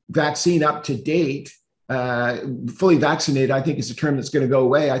family vaccine up to date. Fully vaccinated, I think, is a term that's going to go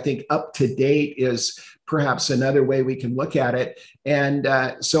away. I think up to date is perhaps another way we can look at it. And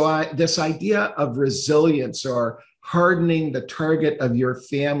this idea of resilience, or hardening the target of your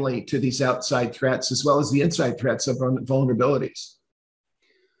family to these outside threats, as well as the inside threats of vulnerabilities.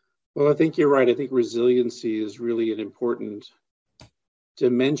 Well, I think you're right. I think resiliency is really an important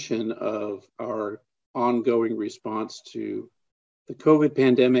dimension of our ongoing response to the COVID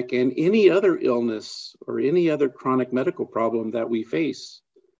pandemic and any other illness or any other chronic medical problem that we face.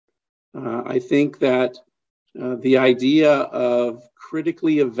 I think that the idea of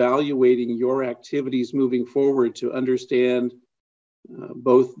critically evaluating your activities moving forward to understand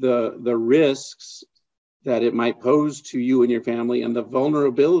both the risks that it might pose to you and your family, and the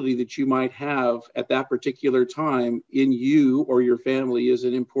vulnerability that you might have at that particular time in you or your family, is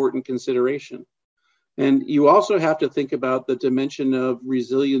an important consideration. And you also have to think about the dimension of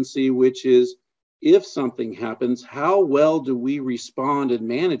resiliency, which is, if something happens, how well do we respond and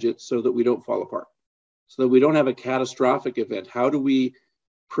manage it so that we don't fall apart, so that we don't have a catastrophic event? How do we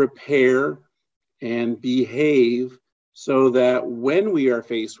prepare and behave so that when we are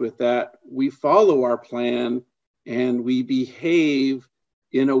faced with that, we follow our plan and we behave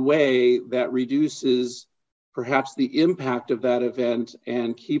in a way that reduces perhaps the impact of that event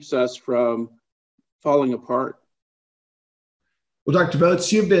and keeps us from falling apart? Well, Dr.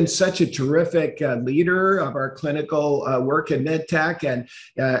 Boats, you've been such a terrific leader of our clinical work in MedTech,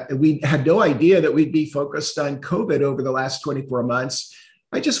 and we had no idea that we'd be focused on COVID over the last 24 months.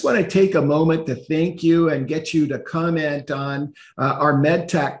 I just want to take a moment to thank you and get you to comment on our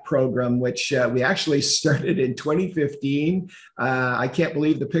MedTech program, which we actually started in 2015. I can't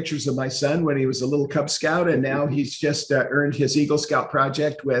believe the pictures of my son when he was a little Cub Scout, and now he's just earned his Eagle Scout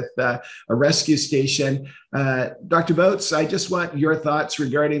project with a rescue station. Dr. Boats, I just want your thoughts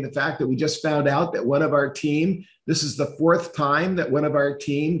regarding the fact that we just found out that one of our team, this is the 4th time that one of our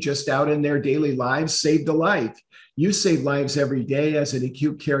team, just out in their daily lives, saved a life. You save lives every day as an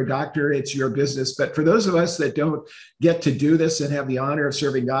acute care doctor. It's your business. But for those of us that don't get to do this and have the honor of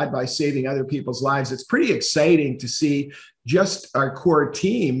serving God by saving other people's lives, it's pretty exciting to see just our core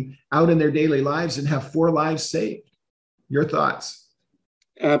team out in their daily lives and have 4 lives saved. Your thoughts?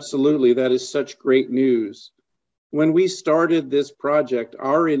 Absolutely. That is such great news. When we started this project,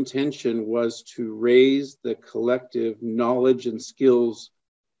 our intention was to raise the collective knowledge and skills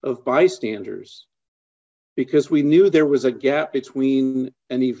of bystanders, because we knew there was a gap between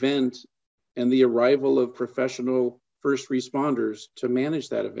an event and the arrival of professional first responders to manage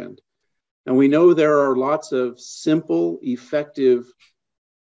that event. And we know there are lots of simple, effective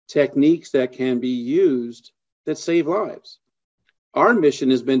techniques that can be used that save lives. Our mission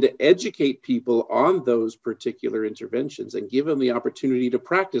has been to educate people on those particular interventions and give them the opportunity to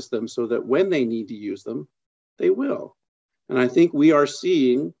practice them so that when they need to use them, they will. And I think we are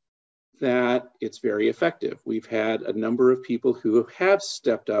seeing that it's very effective. We've had a number of people who have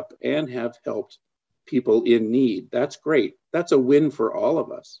stepped up and have helped people in need. That's great. That's a win for all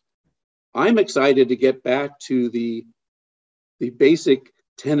of us. I'm excited to get back to the basic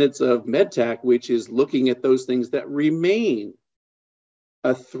tenets of MedTech, which is looking at those things that remain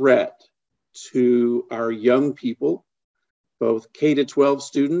a threat to our young people, both K-12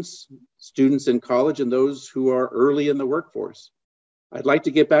 students, students in college, and those who are early in the workforce. I'd like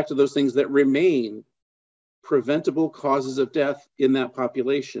to get back to those things that remain preventable causes of death in that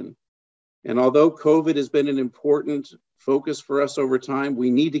population. And although COVID has been an important focus for us over time, we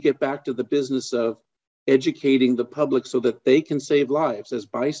need to get back to the business of educating the public so that they can save lives as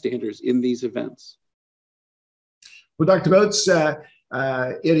bystanders in these events. Well, Dr. Boats,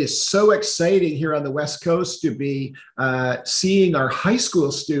 it is so exciting here on the West Coast to be seeing our high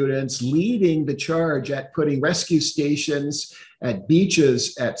school students leading the charge at putting rescue stations at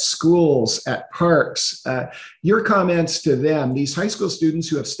beaches, at schools, at parks. Your comments to them, these high school students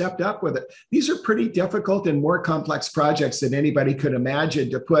who have stepped up with it, these are pretty difficult and more complex projects than anybody could imagine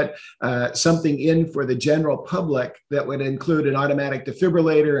to put something in for the general public that would include an automatic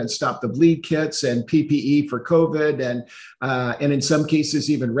defibrillator and stop the bleed kits and PPE for COVID, and in some cases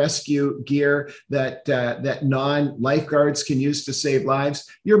even rescue gear that non-lifeguards can use to save lives.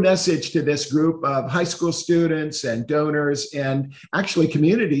 Your message to this group of high school students and donors and actually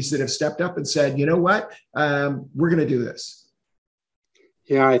communities that have stepped up and said, you know what, we're going to do this.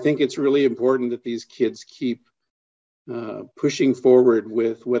 Yeah, I think it's really important that these kids keep pushing forward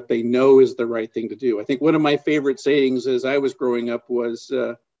with what they know is the right thing to do. I think one of my favorite sayings as I was growing up was,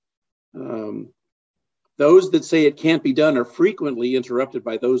 those that say it can't be done are frequently interrupted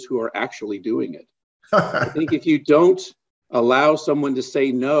by those who are actually doing it. I think if you don't allow someone to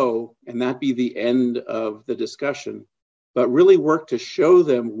say no and that be the end of the discussion, but really work to show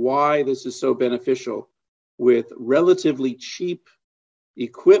them why this is so beneficial with relatively cheap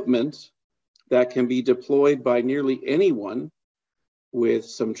equipment that can be deployed by nearly anyone with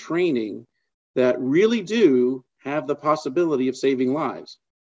some training that really do have the possibility of saving lives.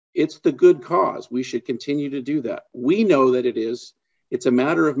 It's the good cause. We should continue to do that. We know that it is. It's a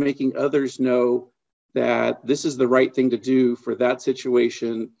matter of making others know that this is the right thing to do for that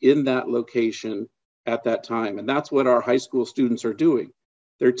situation in that location at that time. And that's what our high school students are doing.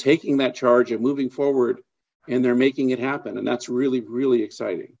 They're taking that charge and moving forward, and they're making it happen. And that's really, really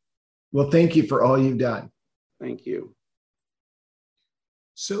exciting. Well, thank you for all you've done. Thank you.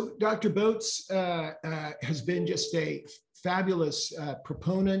 So Dr. Boats has been just a fabulous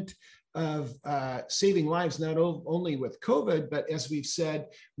proponent of saving lives, not only with COVID, but as we've said,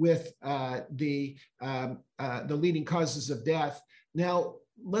 with the leading causes of death. Now,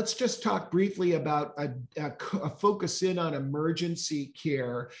 let's just talk briefly about a focus in on emergency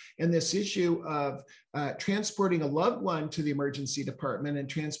care and this issue of transporting a loved one to the emergency department and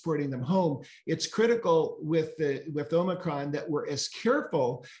transporting them home. It's critical with Omicron that we're as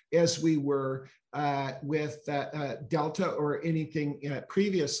careful as we were with Delta or anything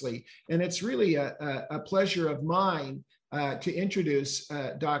previously. And it's really a pleasure of mine to introduce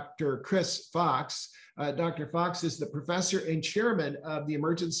Dr. Chris Fox. Dr. Fox is the professor and chairman of the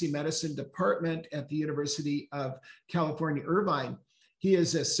Emergency Medicine Department at the University of California, Irvine. He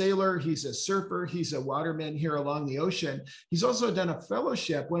is a sailor, he's a surfer, he's a waterman here along the ocean. He's also done a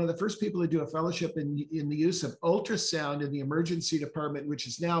fellowship, one of the first people to do a fellowship in the use of ultrasound in the emergency department, which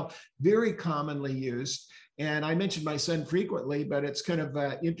is now very commonly used. And I mention my son frequently, but it's kind of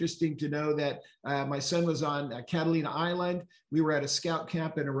interesting to know that my son was on Catalina Island. We were at a scout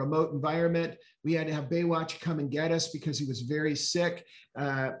camp in a remote environment. We had to have Baywatch come and get us because he was very sick.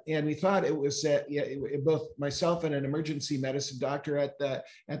 And we thought it was both myself and an emergency medicine doctor at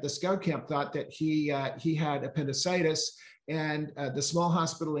the scout camp thought that he had appendicitis. And the small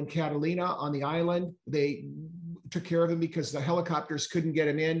hospital in Catalina on the island, they took care of him because the helicopters couldn't get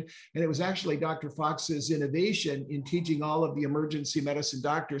him in. And it was actually Dr. Fox's innovation in teaching all of the emergency medicine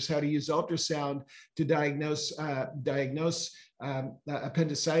doctors how to use ultrasound to diagnose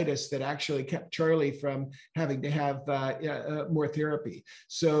appendicitis that actually kept Charlie from having to have more therapy.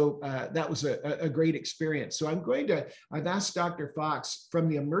 So that was a great experience. So I've asked Dr. Fox from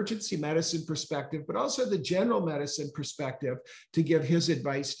the emergency medicine perspective, but also the general medicine perspective to give his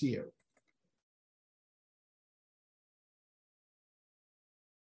advice to you.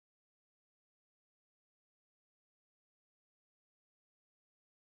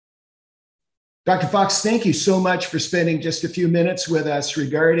 Dr. Fox, thank you so much for spending just a few minutes with us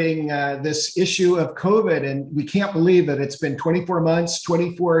regarding this issue of COVID. And we can't believe that it's been 24 months,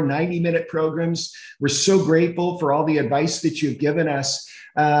 24 90-minute programs. We're so grateful for all the advice that you've given us.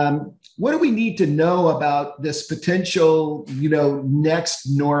 What do we need to know about this potential, next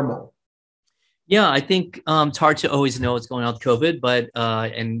normal? Yeah, I think it's hard to always know what's going on with COVID, but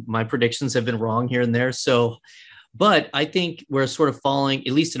and my predictions have been wrong here and there. But I think we're sort of falling,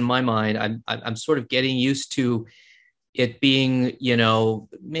 at least in my mind, I'm sort of getting used to it being,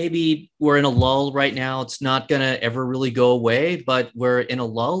 maybe we're in a lull right now. It's not going to ever really go away, but we're in a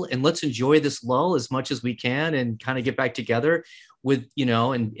lull, and let's enjoy this lull as much as we can and kind of get back together with,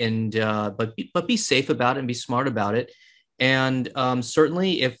 but be safe about it and be smart about it. And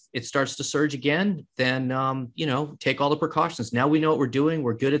certainly if it starts to surge again, then, take all the precautions. Now we know what we're doing.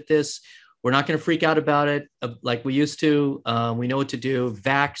 We're good at this. We're not going to freak out about it like we used to. We know what to do,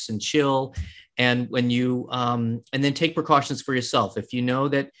 vax and chill. And when you, and then take precautions for yourself. If you know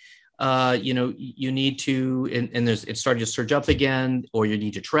that, you need to, and it's starting to surge up again, or you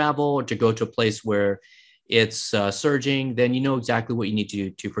need to travel or to go to a place where it's surging, then you know exactly what you need to do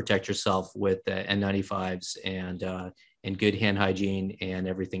to protect yourself with N95s and good hand hygiene and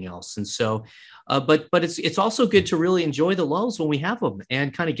everything else. And so, but it's also good to really enjoy the lulls when we have them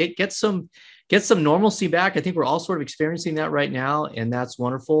and kind of get some normalcy back. I think we're all sort of experiencing that right now, and that's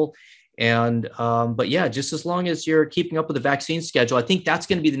wonderful. And but yeah, just as long as you're keeping up with the vaccine schedule, I think that's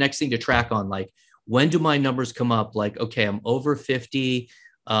going to be the next thing to track on. Like, when do my numbers come up? Like, okay, I'm over 50.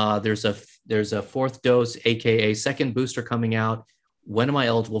 There's a fourth dose, AKA second booster coming out. When am I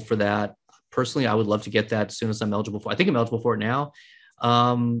eligible for that? Personally, I would love to get that as soon as I'm eligible for. I think I'm eligible for it now,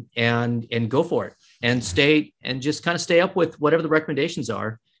 and go for it and just kind of stay up with whatever the recommendations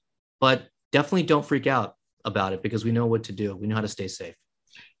are, but definitely don't freak out about it because we know what to do. We know how to stay safe.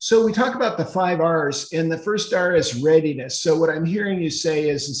 So we talk about the 5 R's, and the first R is readiness. So what I'm hearing you say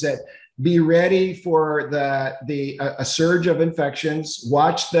is that be ready for a surge of infections.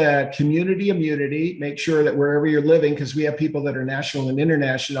 Watch the community immunity. Make sure that wherever you're living, because we have people that are national and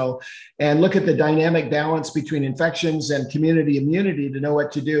international, and look at the dynamic balance between infections and community immunity to know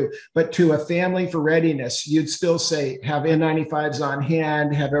what to do. But to a family for readiness, you'd still say have N95s on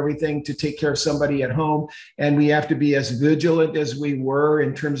hand, have everything to take care of somebody at home. And we have to be as vigilant as we were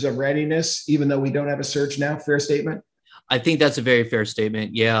in terms of readiness, even though we don't have a surge now. Fair statement? I think that's a very fair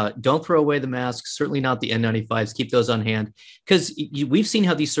statement. Yeah, don't throw away the masks. Certainly not the N95s. Keep those on hand, because we've seen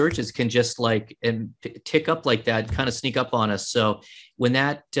how these surges can just tick up like that, kind of sneak up on us. So when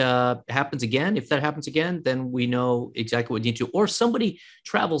that happens again, if that happens again, then we know exactly what we need to. Or somebody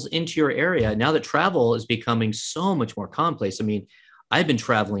travels into your area. Now that travel is becoming so much more commonplace. I mean, I've been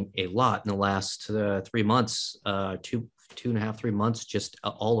traveling a lot in the last 3 months, 2.5, 3 months, just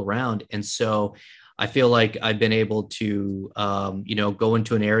all around. And so I feel like I've been able to, go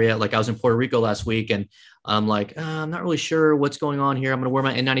into an area. Like I was in Puerto Rico last week, and I'm like, I'm not really sure what's going on here. I'm going to wear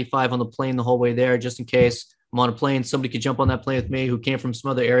my N95 on the plane the whole way there, just in case I'm on a plane. Somebody could jump on that plane with me who came from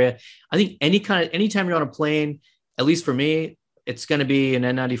some other area. I think anytime you're on a plane, at least for me, it's going to be an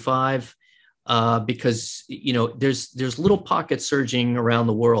N95 because there's little pockets surging around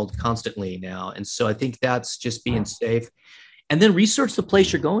the world constantly now, and so I think that's just being safe. And then research the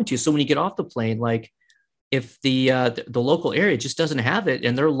place you're going to. So when you get off the plane, like if the local area just doesn't have it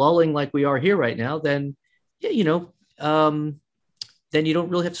and they're lulling like we are here right now, then then you don't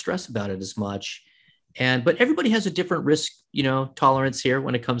really have to stress about it as much. But everybody has a different risk, tolerance here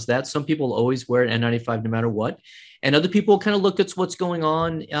when it comes to that. Some people always wear an N95 no matter what, and other people kind of look at what's going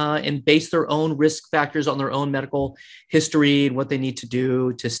on and base their own risk factors on their own medical history and what they need to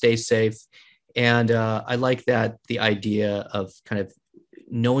do to stay safe. And I like that, the idea of kind of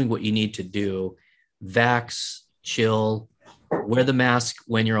knowing what you need to do, vax, chill, wear the mask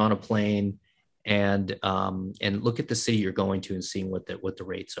when you're on a plane, and look at the city you're going to and seeing what the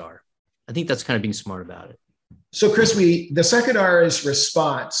rates are. I think that's kind of being smart about it. So Chris, the second R is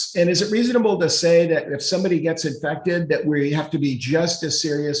response. And is it reasonable to say that if somebody gets infected, that we have to be just as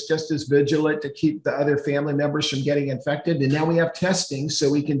serious, just as vigilant to keep the other family members from getting infected? And now we have testing, so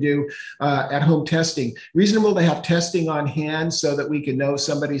we can do at-home testing. Reasonable to have testing on hand so that we can know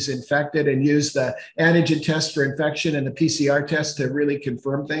somebody's infected and use the antigen test for infection and the PCR test to really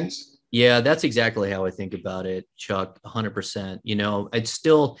confirm things? Yeah, that's exactly how I think about it, Chuck, 100%. It's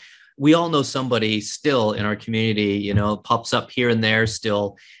still... we all know somebody still in our community, pops up here and there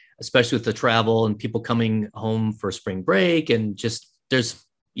still, especially with the travel and people coming home for spring break. And just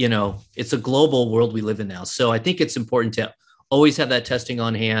it's a global world we live in now. So I think it's important to always have that testing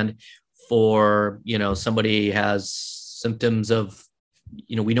on hand for, somebody has symptoms of,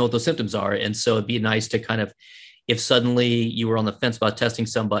 we know what those symptoms are. And so it'd be nice to kind of, if suddenly you were on the fence about testing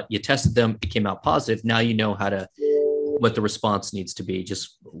somebody, you tested them, it came out positive. Now you know what the response needs to be.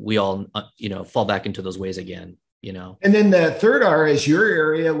 Just we all, fall back into those ways again, And then the third R is your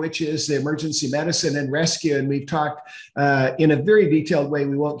area, which is the emergency medicine and rescue. And we've talked in a very detailed way.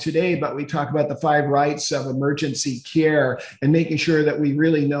 We won't today, but we talk about the 5 rights of emergency care and making sure that we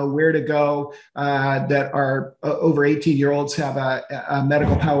really know where to go, that our over 18-year-olds have a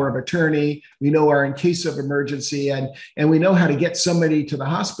medical power of attorney. We know are in case of emergency, and we know how to get somebody to the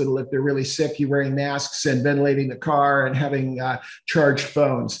hospital if they're really sick. You're wearing masks and ventilating the car and having charged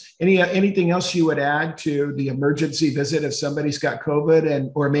phones. Anything else you would add to the emergency visit if somebody's got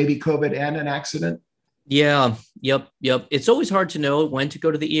COVID or maybe COVID and an accident? Yeah. Yep. It's always hard to know when to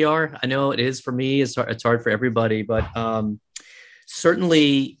go to the ER. I know it is for me. It's hard for everybody, but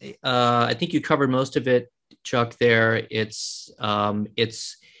certainly I think you covered most of it, Chuck, there.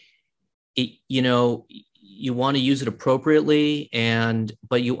 You want to use it appropriately,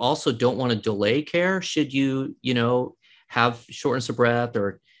 but you also don't want to delay care should you, have shortness of breath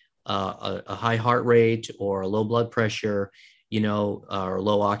a high heart rate or a low blood pressure, or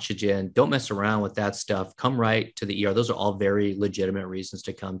low oxygen, don't mess around with that stuff. Come right to the ER. Those are all very legitimate reasons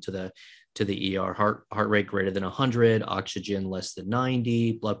to come to the ER. Heart rate greater than 100, oxygen less than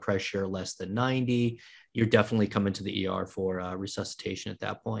 90, blood pressure less than 90. You're definitely coming to the ER for resuscitation at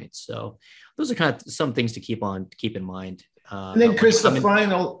that point. So those are kind of some things to keep in mind. And then, Chris, the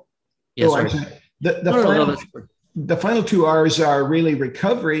final. Yes, oh, the final two R's are really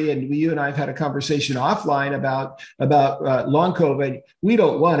recovery. And you and I have had a conversation offline about long COVID. We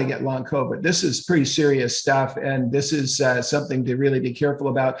don't want to get long COVID. This is pretty serious stuff. And this is something to really be careful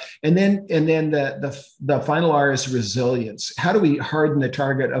about. And then the final R is resilience. How do we harden the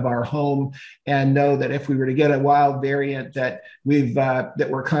target of our home and know that if we were to get a wild variant that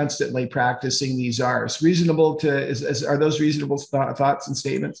we're constantly practicing these R's? Reasonable are those reasonable thoughts and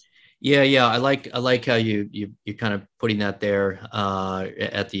statements? Yeah. I like how you kind of putting that there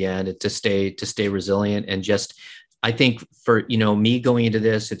at the end to stay resilient. And just, I think for, me going into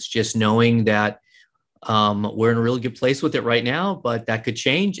this, it's just knowing that we're in a really good place with it right now, but that could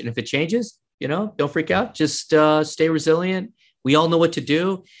change. And if it changes, don't freak out, just stay resilient. We all know what to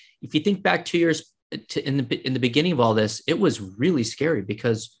do. If you think back 2 years in the beginning of all this, it was really scary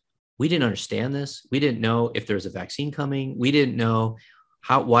because we didn't understand this. We didn't know if there was a vaccine coming. We didn't know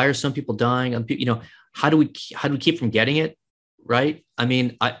why are some people dying? How do we keep from getting it? Right. I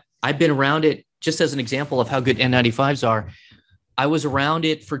mean, I've been around it just as an example of how good N95s are. I was around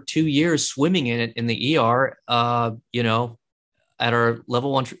it for 2 years, swimming in it in the ER, at our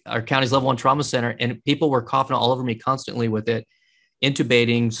our county's level 1 trauma center. And people were coughing all over me constantly with it,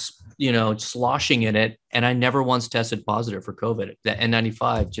 intubating, sloshing in it. And I never once tested positive for COVID. The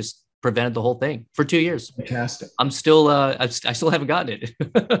N95 just prevented the whole thing for 2 years. Fantastic. I'm still, I still haven't gotten it.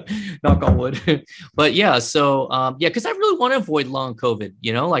 Knock on wood. But yeah, so because I really want to avoid long COVID.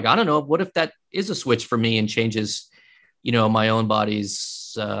 I don't know, what if that is a switch for me and changes, my own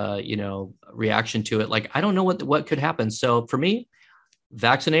body's, reaction to it. Like, I don't know what could happen. So for me,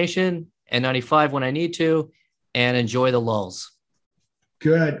 vaccination, N95 when I need to, and enjoy the lulls.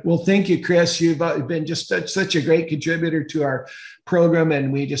 Good. Well, thank you, Chris. You've been just such a great contributor to our program,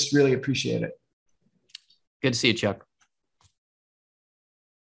 and we just really appreciate it. Good to see you, Chuck.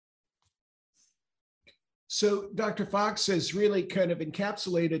 So Dr. Fox has really kind of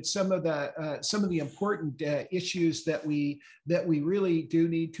encapsulated some of the important issues that we really do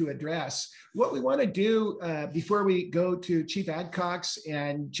need to address. What we want to do before we go to Chief Adcox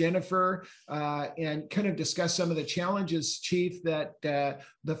and Jennifer and kind of discuss some of the challenges, Chief, that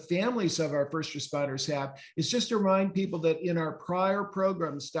the families of our first responders have, is just to remind people that in our prior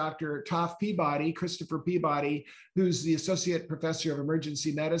programs, Dr. Christopher Peabody, who's the Associate Professor of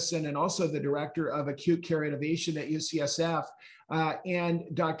Emergency Medicine and also the Director of Acute Care Innovation at UCSF, and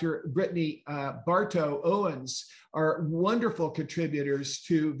Dr. Brittany Bartow Owens are wonderful contributors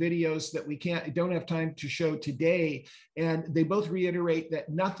to videos that we don't have time to show today. And they both reiterate that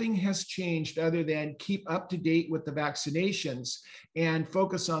nothing has changed other than keep up to date with the vaccinations and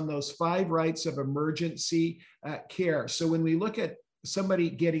focus on those 5 rights of emergency care. So when we look at somebody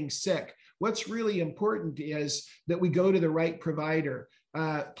getting sick, what's really important is that we go to the right provider.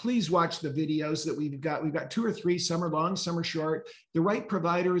 Please watch the videos that we've got. We've got 2 or 3, some are long, some are short. The right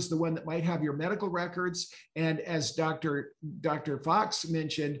provider is the one that might have your medical records. And as Dr. Fox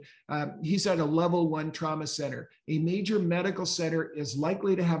mentioned, he's at a level 1 trauma center. A major medical center is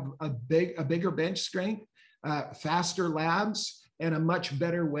likely to have a bigger bench strength, faster labs, and a much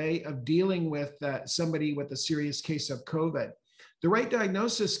better way of dealing with somebody with a serious case of COVID. The right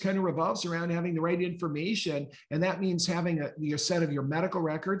diagnosis kind of revolves around having the right information, and that means having your set of your medical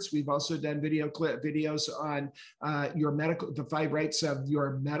records. We've also done videos on the 5 rights of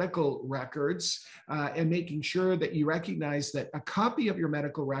your medical records, and making sure that you recognize that a copy of your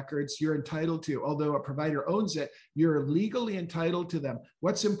medical records you're entitled to. Although a provider owns it, you're legally entitled to them.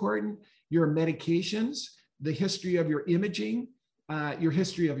 What's important? Your medications, the history of your imaging, your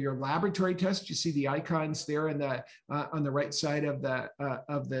history of your laboratory test. You see the icons there on the right side of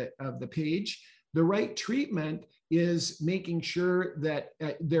the page. The right treatment is making sure that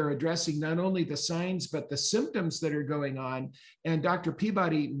they're addressing not only the signs, but the symptoms that are going on. And Dr.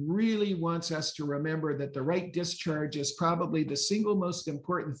 Peabody really wants us to remember that the right discharge is probably the single most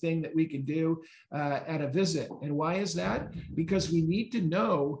important thing that we can do at a visit. And why is that? Because we need to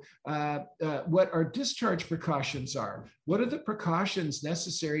know what our discharge precautions are. What are the precautions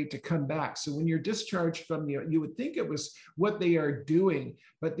necessary to come back? So when you're discharged from you would think it was what they are doing,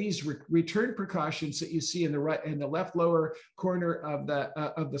 but these return precautions that you see in the the left lower corner of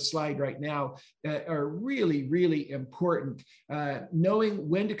the slide right now are really, really important. Knowing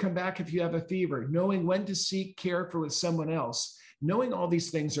when to come back if you have a fever, knowing when to seek care with someone else. Knowing all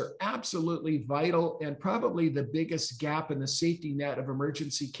these things are absolutely vital and probably the biggest gap in the safety net of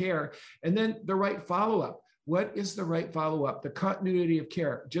emergency care. And then the right follow-up. What is the right follow-up? The continuity of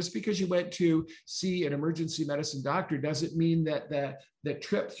care. Just because you went to see an emergency medicine doctor doesn't mean that the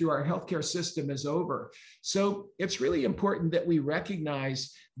trip through our healthcare system is over. So it's really important that we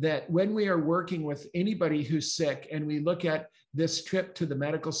recognize that when we are working with anybody who's sick and we look at this trip to the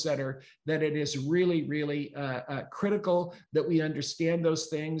medical center, that it is really, really critical that we understand those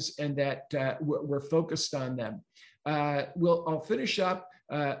things and that we're focused on them. I'll finish up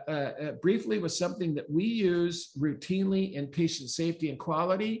briefly with something that we use routinely in patient safety and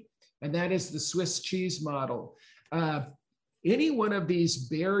quality, and that is the Swiss cheese model. Any one of these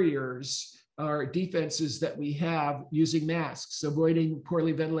barriers or defenses that we have using masks, avoiding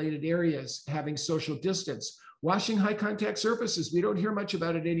poorly ventilated areas, having social distance, washing high contact surfaces. We don't hear much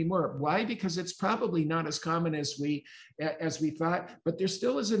about it anymore. Why? Because it's probably not as common as we thought, but there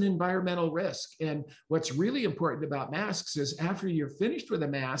still is an environmental risk. And what's really important about masks is after you're finished with a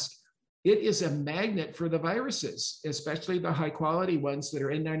mask, it is a magnet for the viruses, especially the high quality ones that are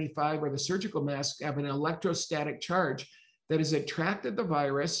N95 or the surgical masks have an electrostatic charge that has attracted the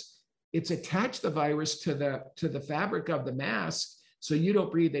virus. It's attached the virus to the fabric of the mask, so you don't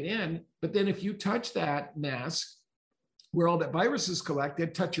breathe it in. But then if you touch that mask where all that virus is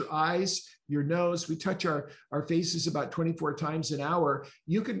collected, touch your eyes, your nose, we touch our faces about 24 times an hour,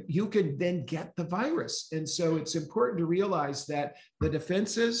 you can then get the virus. And so it's important to realize that the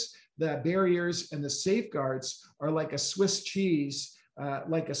defenses, the barriers, and the safeguards are like a Swiss cheese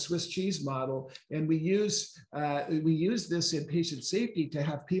model. And we use this in patient safety to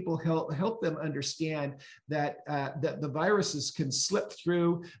have people help them understand that that the viruses can slip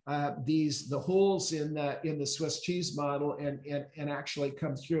through the holes in the Swiss cheese model and actually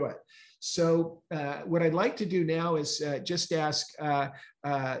come through it. So what I'd like to do now is just ask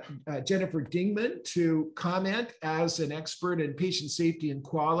Jennifer Dingman to comment as an expert in patient safety and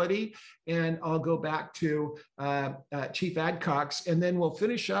quality. And I'll go back to Chief Adcox, and then we'll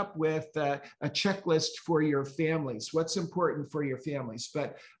finish up with a checklist for your families. What's important for your families?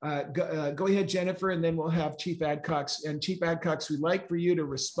 But go ahead, Jennifer, and then we'll have Chief Adcox. And Chief Adcox, we'd like for you to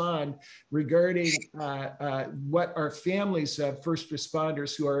respond regarding what are families of first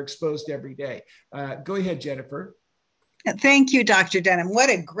responders who are exposed every day. Go ahead, Jennifer. Thank you, Dr. Denham.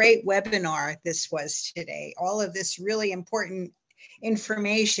 What a great webinar this was today. All of this really important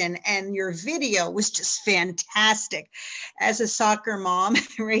information, and your video was just fantastic. As a soccer mom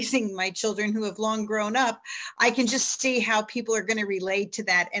raising my children who have long grown up, I can just see how people are going to relate to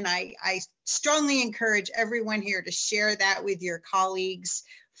that. And I strongly encourage everyone here to share that with your colleagues,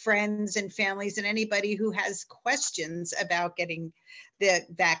 friends, and families, and anybody who has questions about getting the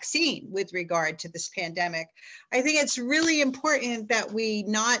vaccine with regard to this pandemic. I think it's really important that we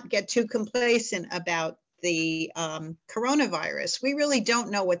not get too complacent about the coronavirus. We really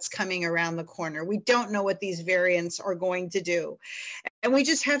don't know what's coming around the corner. We don't know what these variants are going to do. And we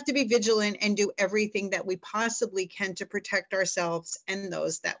just have to be vigilant and do everything that we possibly can to protect ourselves and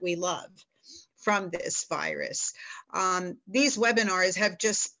those that we love from this virus. These webinars have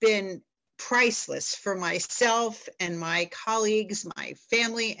just been priceless for myself and my colleagues, my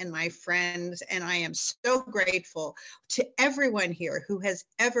family, and my friends. And I am so grateful to everyone here who has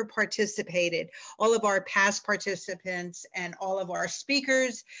ever participated, all of our past participants and all of our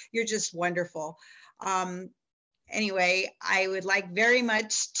speakers. You're just wonderful. Anyway, I would like very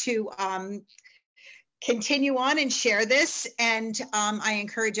much to continue on and share this. And I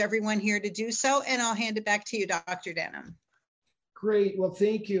encourage everyone here to do so. And I'll hand it back to you, Dr. Denham. Great. Well,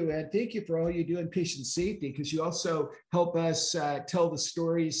 thank you. And thank you for all you do in patient safety, because you also help us tell the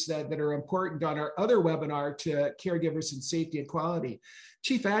stories that are important on our other webinar to caregivers in safety and quality.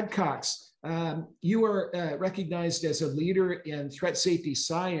 Chief Adcox, you are recognized as a leader in threat safety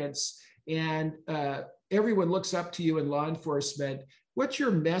science, and everyone looks up to you in law enforcement. What's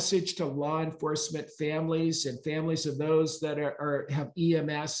your message to law enforcement families and families of those that have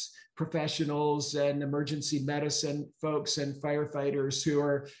EMS professionals and emergency medicine folks and firefighters who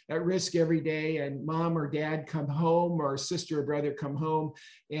are at risk every day, and mom or dad come home, or sister or brother come home,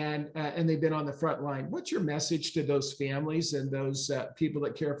 and they've been on the front line? What's your message to those families and those people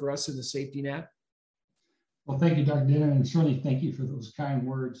that care for us in the safety net? Well, thank you, Dr. Denham, and certainly thank you for those kind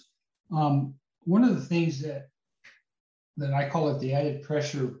words. One of the things that I call it the added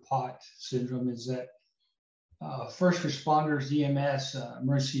pressure pot syndrome is that first responders, EMS,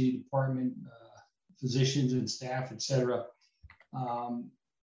 emergency department, physicians and staff, et cetera,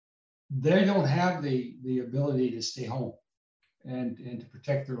 they don't have the ability to stay home and to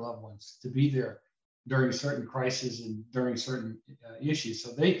protect their loved ones, to be there during certain crises and during certain issues.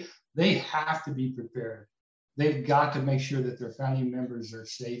 So they have to be prepared. They've got to make sure that their family members are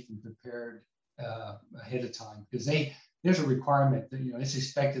safe and prepared ahead of time, because there's a requirement that, you know, it's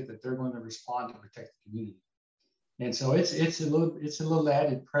expected that they're going to respond to protect the community. And so it's a little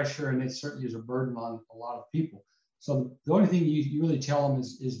added pressure, and it certainly is a burden on a lot of people. So the only thing you really tell them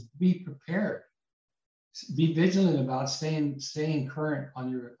is be prepared, be vigilant about staying current on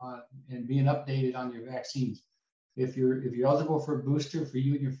your and being updated on your vaccines. If you're eligible for a booster, for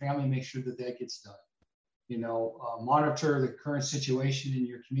you and your family, make sure that gets done. You know, monitor the current situation in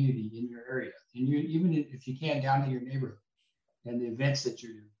your community, in your area, and even if you can, down to your neighborhood and the events that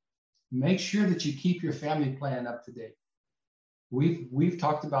you're doing. Make sure that you keep your family plan up to date. We've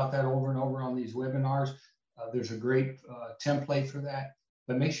talked about that over and over on these webinars. There's a great template for that,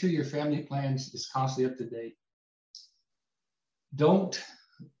 but make sure your family plans is constantly up to date. Don't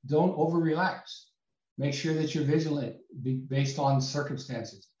over relax. Make sure that you're vigilant based on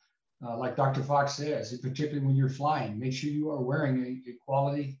circumstances. Like Dr. Fox says, particularly when you're flying, make sure you are wearing a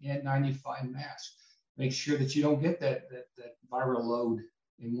quality N95 mask. Make sure that you don't get that viral load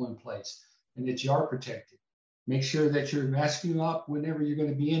in one place and that you are protected. Make sure that you're masking up whenever you're going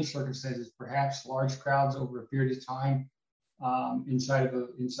to be in circumstances, perhaps large crowds over a period of time inside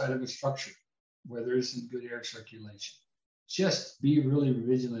of a structure where there isn't good air circulation. Just be really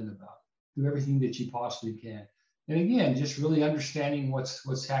vigilant about it. Do everything that you possibly can. And again, just really understanding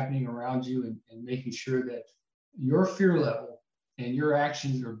what's happening around you and making sure that your fear level and your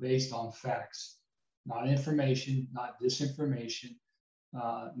actions are based on facts, not information, not disinformation,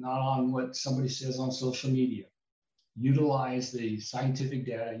 not on what somebody says on social media. Utilize the scientific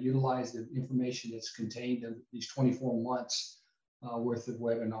data, utilize the information that's contained in these 24 months worth of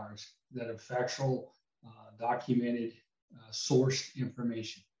webinars that are factual, documented, sourced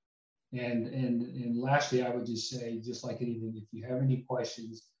information. And lastly, I would just say, just like anything, if you have any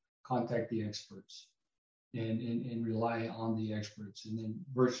questions, contact the experts and rely on the experts. And then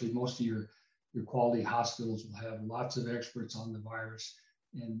virtually most of your quality hospitals will have lots of experts on the virus.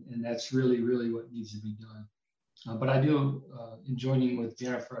 And that's really, really what needs to be done. But I do, in joining with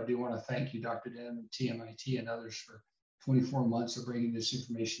Jennifer, I do want to thank you, Dr. Denham and TMIT and others for 24 months of bringing this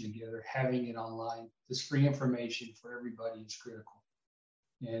information together, having it online. This free information for everybody is critical.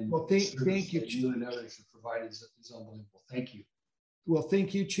 And well, thank you. You and others have provided is unbelievable. Thank you. Well,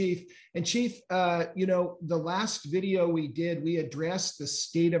 thank you, Chief. And Chief, you know, the last video we did, we addressed the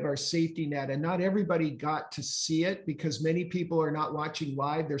state of our safety net, and not everybody got to see it because many people are not watching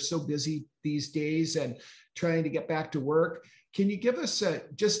live. They're so busy these days and trying to get back to work. Can you give us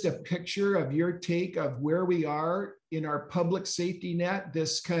just a picture of your take of where we are in our public safety net,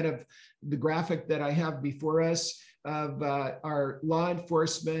 this kind of the graphic that I have before us of our law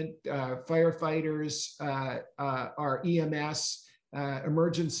enforcement, firefighters, our EMS,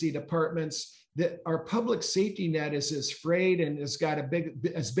 emergency departments, that our public safety net is as frayed and has got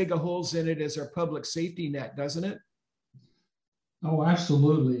as big a holes in it as our public safety net, doesn't it? Oh,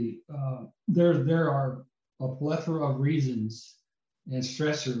 absolutely. There are a plethora of reasons and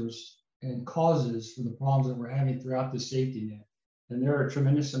stressors and causes for the problems that we're having throughout the safety net. And there are a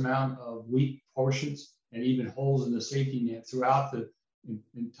tremendous amount of weak portions and even holes in the safety net throughout the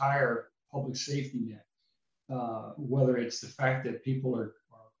entire public safety net. Whether it's the fact that people are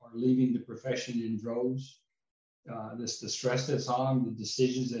leaving the profession in droves, the stress that's on them, the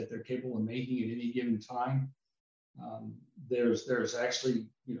decisions that they're capable of making at any given time. There's actually,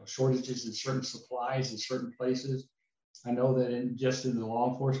 you know, shortages in certain supplies in certain places. I know that just in the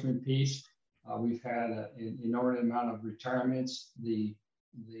law enforcement piece, we've had an inordinate amount of retirements. The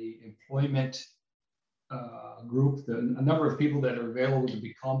employment group, a number of people that are available to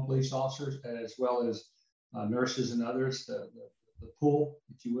become police officers, as well as nurses and others, the pool,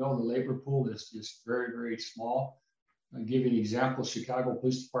 if you will, the labor pool is just very, very small. I'll give you an example. Chicago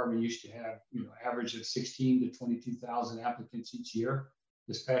Police Department used to have, you know, average of 16 to 22,000 applicants each year.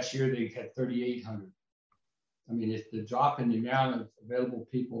 This past year, they had 3,800. I mean, the drop in the amount of available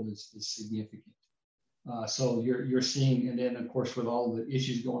people is significant. So you're seeing, and then of course, with all the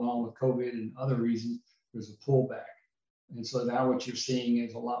issues going on with COVID and other reasons, there's a pullback. And so now what you're seeing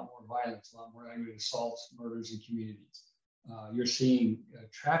is a lot more violence, a lot more aggravated assaults, murders in communities. You're seeing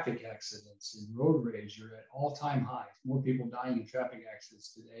traffic accidents and road rage are at all-time highs. More people dying in traffic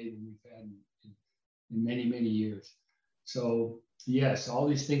accidents today than we've had in many, many years. So yes, all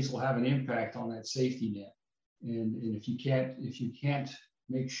these things will have an impact on that safety net. And if you can't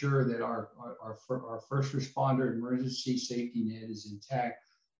make sure that our first responder emergency safety net is intact,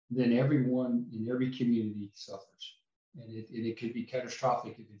 then everyone in every community suffers. And it could be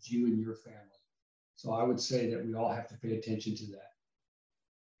catastrophic if it's you and your family. So I would say that we all have to pay attention to that.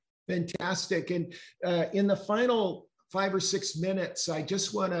 Fantastic. And in the final 5 or 6 minutes, I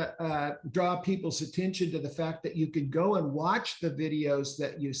just want to draw people's attention to the fact that you can go and watch the videos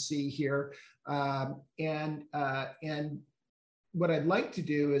that you see here. And what I'd like to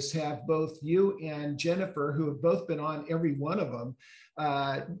do is have both you and Jennifer, who have both been on every one of them,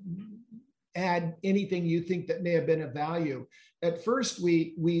 add anything you think that may have been of value. At first,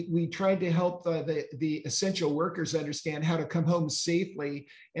 we tried to help the essential workers understand how to come home safely,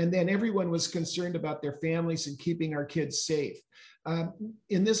 and then everyone was concerned about their families and keeping our kids safe.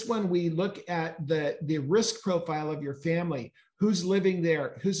 In this one, we look at the risk profile of your family. Who's living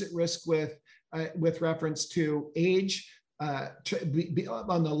there? Who's at risk with reference to age?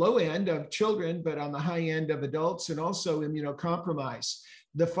 On the low end of children, but on the high end of adults, and also immunocompromised.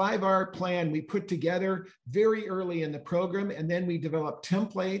 The 5R plan we put together very early in the program, and then we developed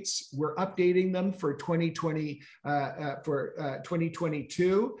templates. We're updating them for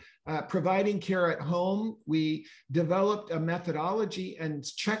 2022. Providing care at home, we developed a methodology and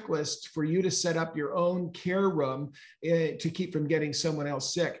checklist for you to set up your own care room to keep from getting someone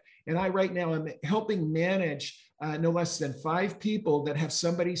else sick. And I right now am helping manage no less than 5 people that have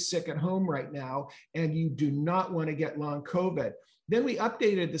somebody sick at home right now, and you do not want to get long COVID. Then we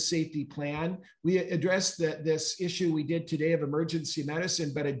updated the safety plan. We addressed this issue we did today of emergency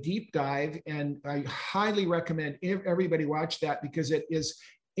medicine, but a deep dive, and I highly recommend everybody watch that, because it is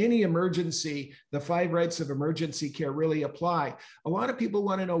any emergency, the 5 rights of emergency care really apply. A lot of people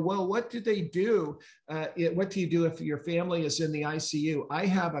want to know, well, what do they do? What do you do if your family is in the ICU? I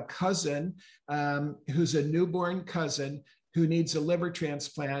have a cousin who's a newborn cousin who needs a liver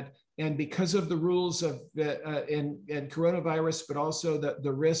transplant. And because of the rules of and coronavirus, but also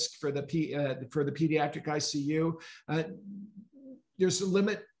the risk for the pediatric ICU, there's a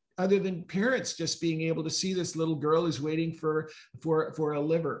limit other than parents just being able to see this little girl who's waiting for a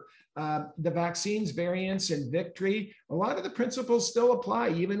liver. The vaccines, variants, and victory, a lot of the principles still apply,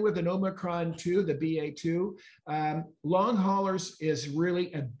 even with an Omicron 2, the BA2. Long haulers is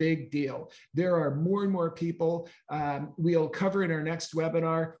really a big deal. There are more and more people. We'll cover in our next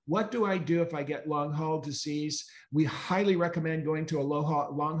webinar, what do I do if I get long haul disease? We highly recommend going to a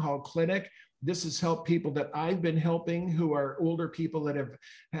long haul clinic. This has helped people that I've been helping who are older people that have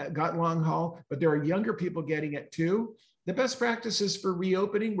got long haul, but there are younger people getting it too. The best practices for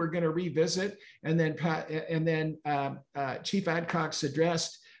reopening, we're going to revisit, and then Chief Adcox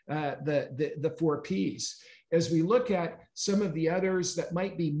addressed the 4 Ps. As we look at some of the others that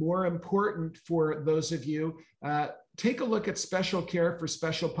might be more important for those of you, take a look at special care for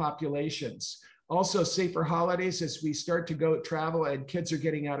special populations. Also, safer holidays as we start to go travel and kids are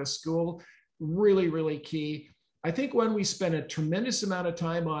getting out of school. Really, really key. I think one we spent a tremendous amount of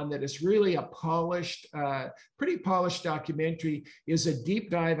time on that is really a polished, pretty polished documentary is a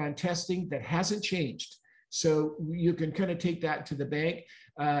deep dive on testing that hasn't changed. So you can kind of take that to the bank.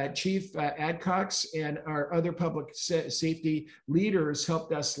 Chief Adcox and our other public safety leaders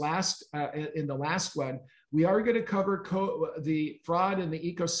helped us in the last one. We are going to cover the fraud in the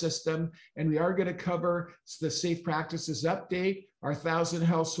ecosystem, and we are going to cover the safe practices update, our 1,000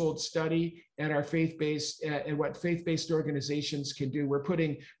 household study, and our faith-based and what faith-based organizations can do. We're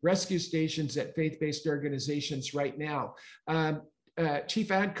putting rescue stations at faith-based organizations right now. Chief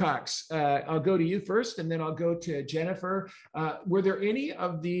Adcox, I'll go to you first, and then I'll go to Jennifer. Were there any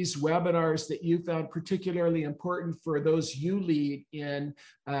of these webinars that you found particularly important for those you lead in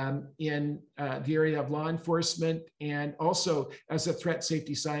the area of law enforcement, and also as a threat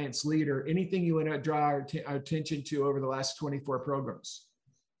safety science leader? Anything you want to draw our attention to over the last 24 programs?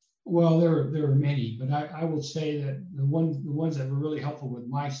 Well, there are many, but I will say that the ones that were really helpful with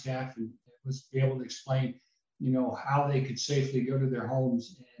my staff and was be able to explain, how they could safely go to their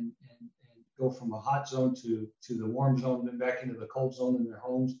homes and go from a hot zone to the warm zone, then back into the cold zone in their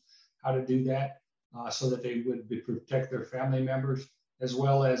homes, how to do that so that they would protect their family members, as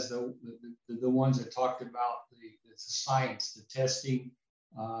well as the ones that talked about the science, the testing,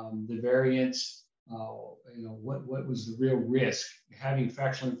 the variants, what was the real risk, having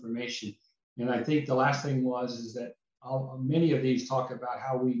factual information. And I think the last thing is that many of these talk about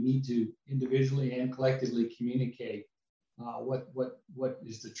how we need to individually and collectively communicate what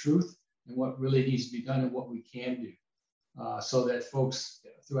is the truth and what really needs to be done and what we can do, so that folks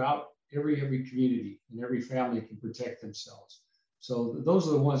throughout every community and every family can protect themselves. So those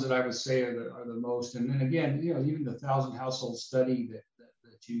are the ones that I would say are the most. And then again, even the 1,000 household study that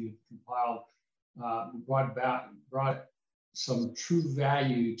that you compiled brought some true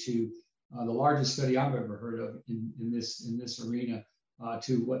value to the largest study I've ever heard of in this arena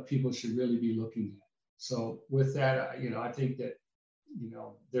to what people should really be looking at. So with that, I think that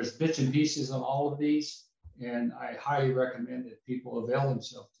there's bits and pieces on all of these, and I highly recommend that people avail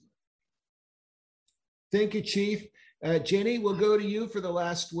themselves to it. Thank you, Chief. Jenny, we'll go to you for the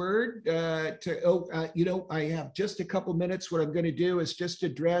last word. I have just a couple minutes. What I'm going to do is just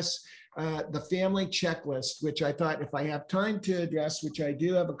address the family checklist, which I thought if I have time to address, which I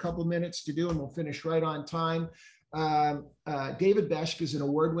do have a couple minutes to do, and we'll finish right on time. David Beschk is an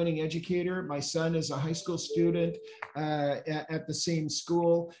award-winning educator. My son is a high school student at the same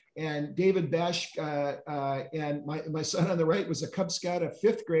school. And David Beschk and my son on the right was a Cub Scout, a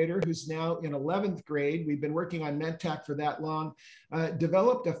 5th grader who's now in 11th grade. We've been working on MedTech for that long.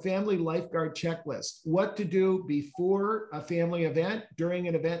 Developed a family lifeguard checklist. What to do before a family event, during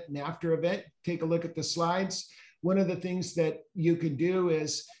an event, and after event. Take a look at the slides. One of the things that you can do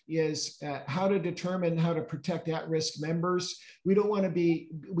is how to determine how to protect at-risk members. We don't want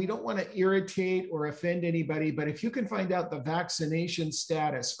to irritate or offend anybody, but if you can find out the vaccination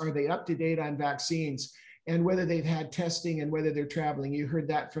status, are they up to date on vaccines, and whether they've had testing and whether they're traveling. You heard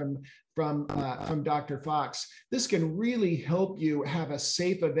that from Dr. Fox. This can really help you have a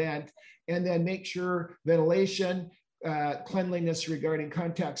safe event, and then make sure ventilation, cleanliness regarding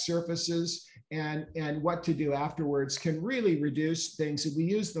contact surfaces, and what to do afterwards can really reduce things. If we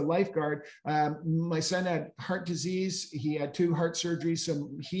use the lifeguard, my son had heart disease. He had 2 heart surgeries. So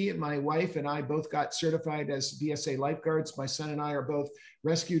he and my wife and I both got certified as VSA lifeguards. My son and I are both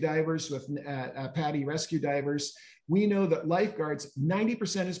rescue divers with PADI Rescue Divers. We know that lifeguards,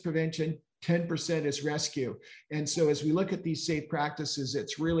 90% is prevention, 10% is rescue. And so as we look at these safe practices,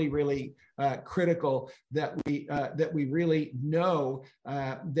 it's really, really critical that we really know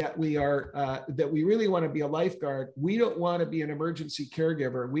that we really want to be a lifeguard. We don't want to be an emergency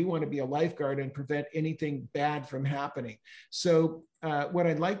caregiver. We want to be a lifeguard and prevent anything bad from happening. So what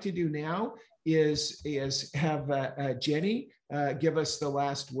I'd like to do now is have Jenny give us the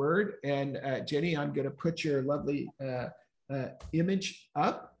last word. And Jenny, I'm going to put your lovely image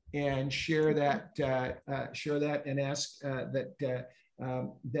up and share that and ask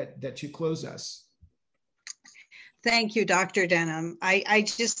that you close us. Thank you, Dr. Denham. I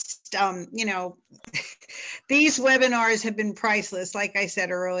just, these webinars have been priceless, like I said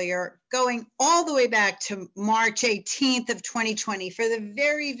earlier, going all the way back to March 18th of 2020 for the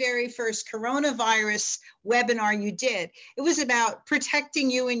very, very first coronavirus webinar you did. It was about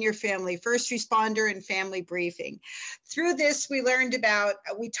protecting you and your family, first responder and family briefing. Through this, we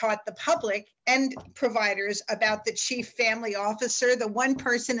taught the public and providers about the chief family officer, the one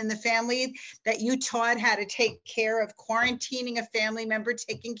person in the family that you taught how to take care of quarantining a family member,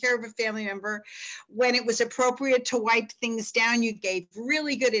 taking care of a family member. When it was appropriate to wipe things down, you gave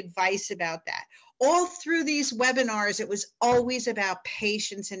really good advice about that. All through these webinars, it was always about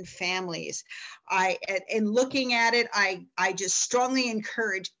patients and families. In looking at it, I just strongly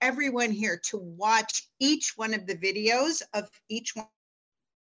encourage everyone here to watch each one of the videos of each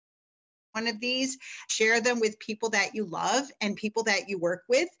one of these, share them with people that you love and people that you work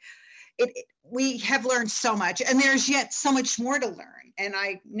with. We have learned so much, and there's yet so much more to learn. And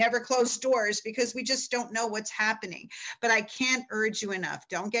I never close doors because we just don't know what's happening. But I can't urge you enough.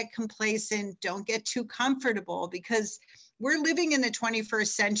 Don't get complacent. Don't get too comfortable, because we're living in the 21st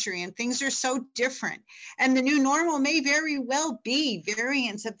century and things are so different. And the new normal may very well be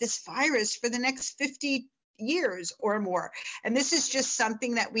variants of this virus for the next 50 years or more. And this is just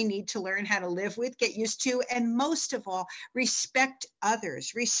something that we need to learn how to live with, get used to, and most of all, respect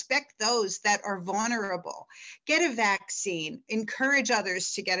others, respect those that are vulnerable. Get a vaccine, encourage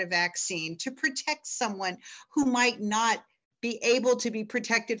others to get a vaccine to protect someone who might not be able to be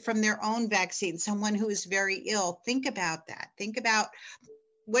protected from their own vaccine, someone who is very ill. Think about that. Think about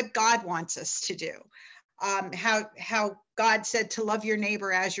what God wants us to do. How God said to love your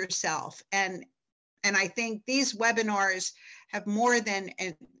neighbor as yourself. And I think these webinars have more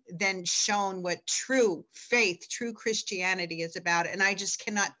than shown what true faith, true Christianity is about. And I just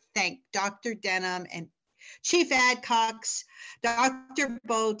cannot thank Dr. Denham and Chief Adcox, Dr.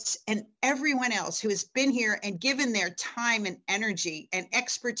 Boats, and everyone else who has been here and given their time and energy and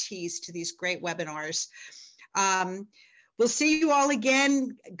expertise to these great webinars. We'll see you all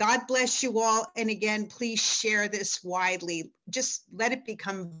again. God bless you all. And again, please share this widely. Just let it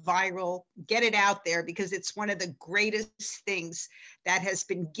become viral. Get it out there, because it's one of the greatest things that has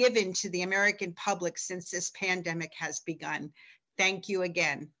been given to the American public since this pandemic has begun. Thank you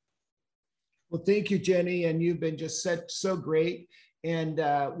again. Well, thank you, Jenny. And you've been just so great. And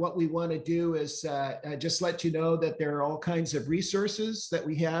what we want to do is just let you know that there are all kinds of resources that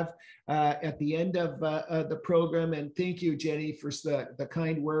we have at the end of the program. And thank you, Jenny, for the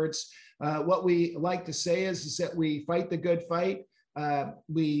kind words. What we like to say is that we fight the good fight.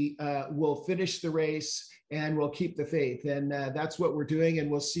 We will finish the race and we'll keep the faith. And that's what we're doing. And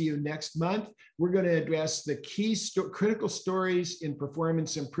we'll see you next month. We're going to address the key critical stories in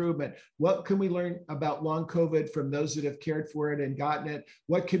performance improvement. What can we learn about long COVID from those that have cared for it and gotten it?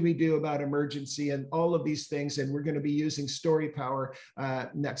 What can we do about emergency and all of these things? And we're going to be using story power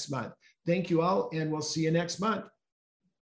next month. Thank you all, and we'll see you next month.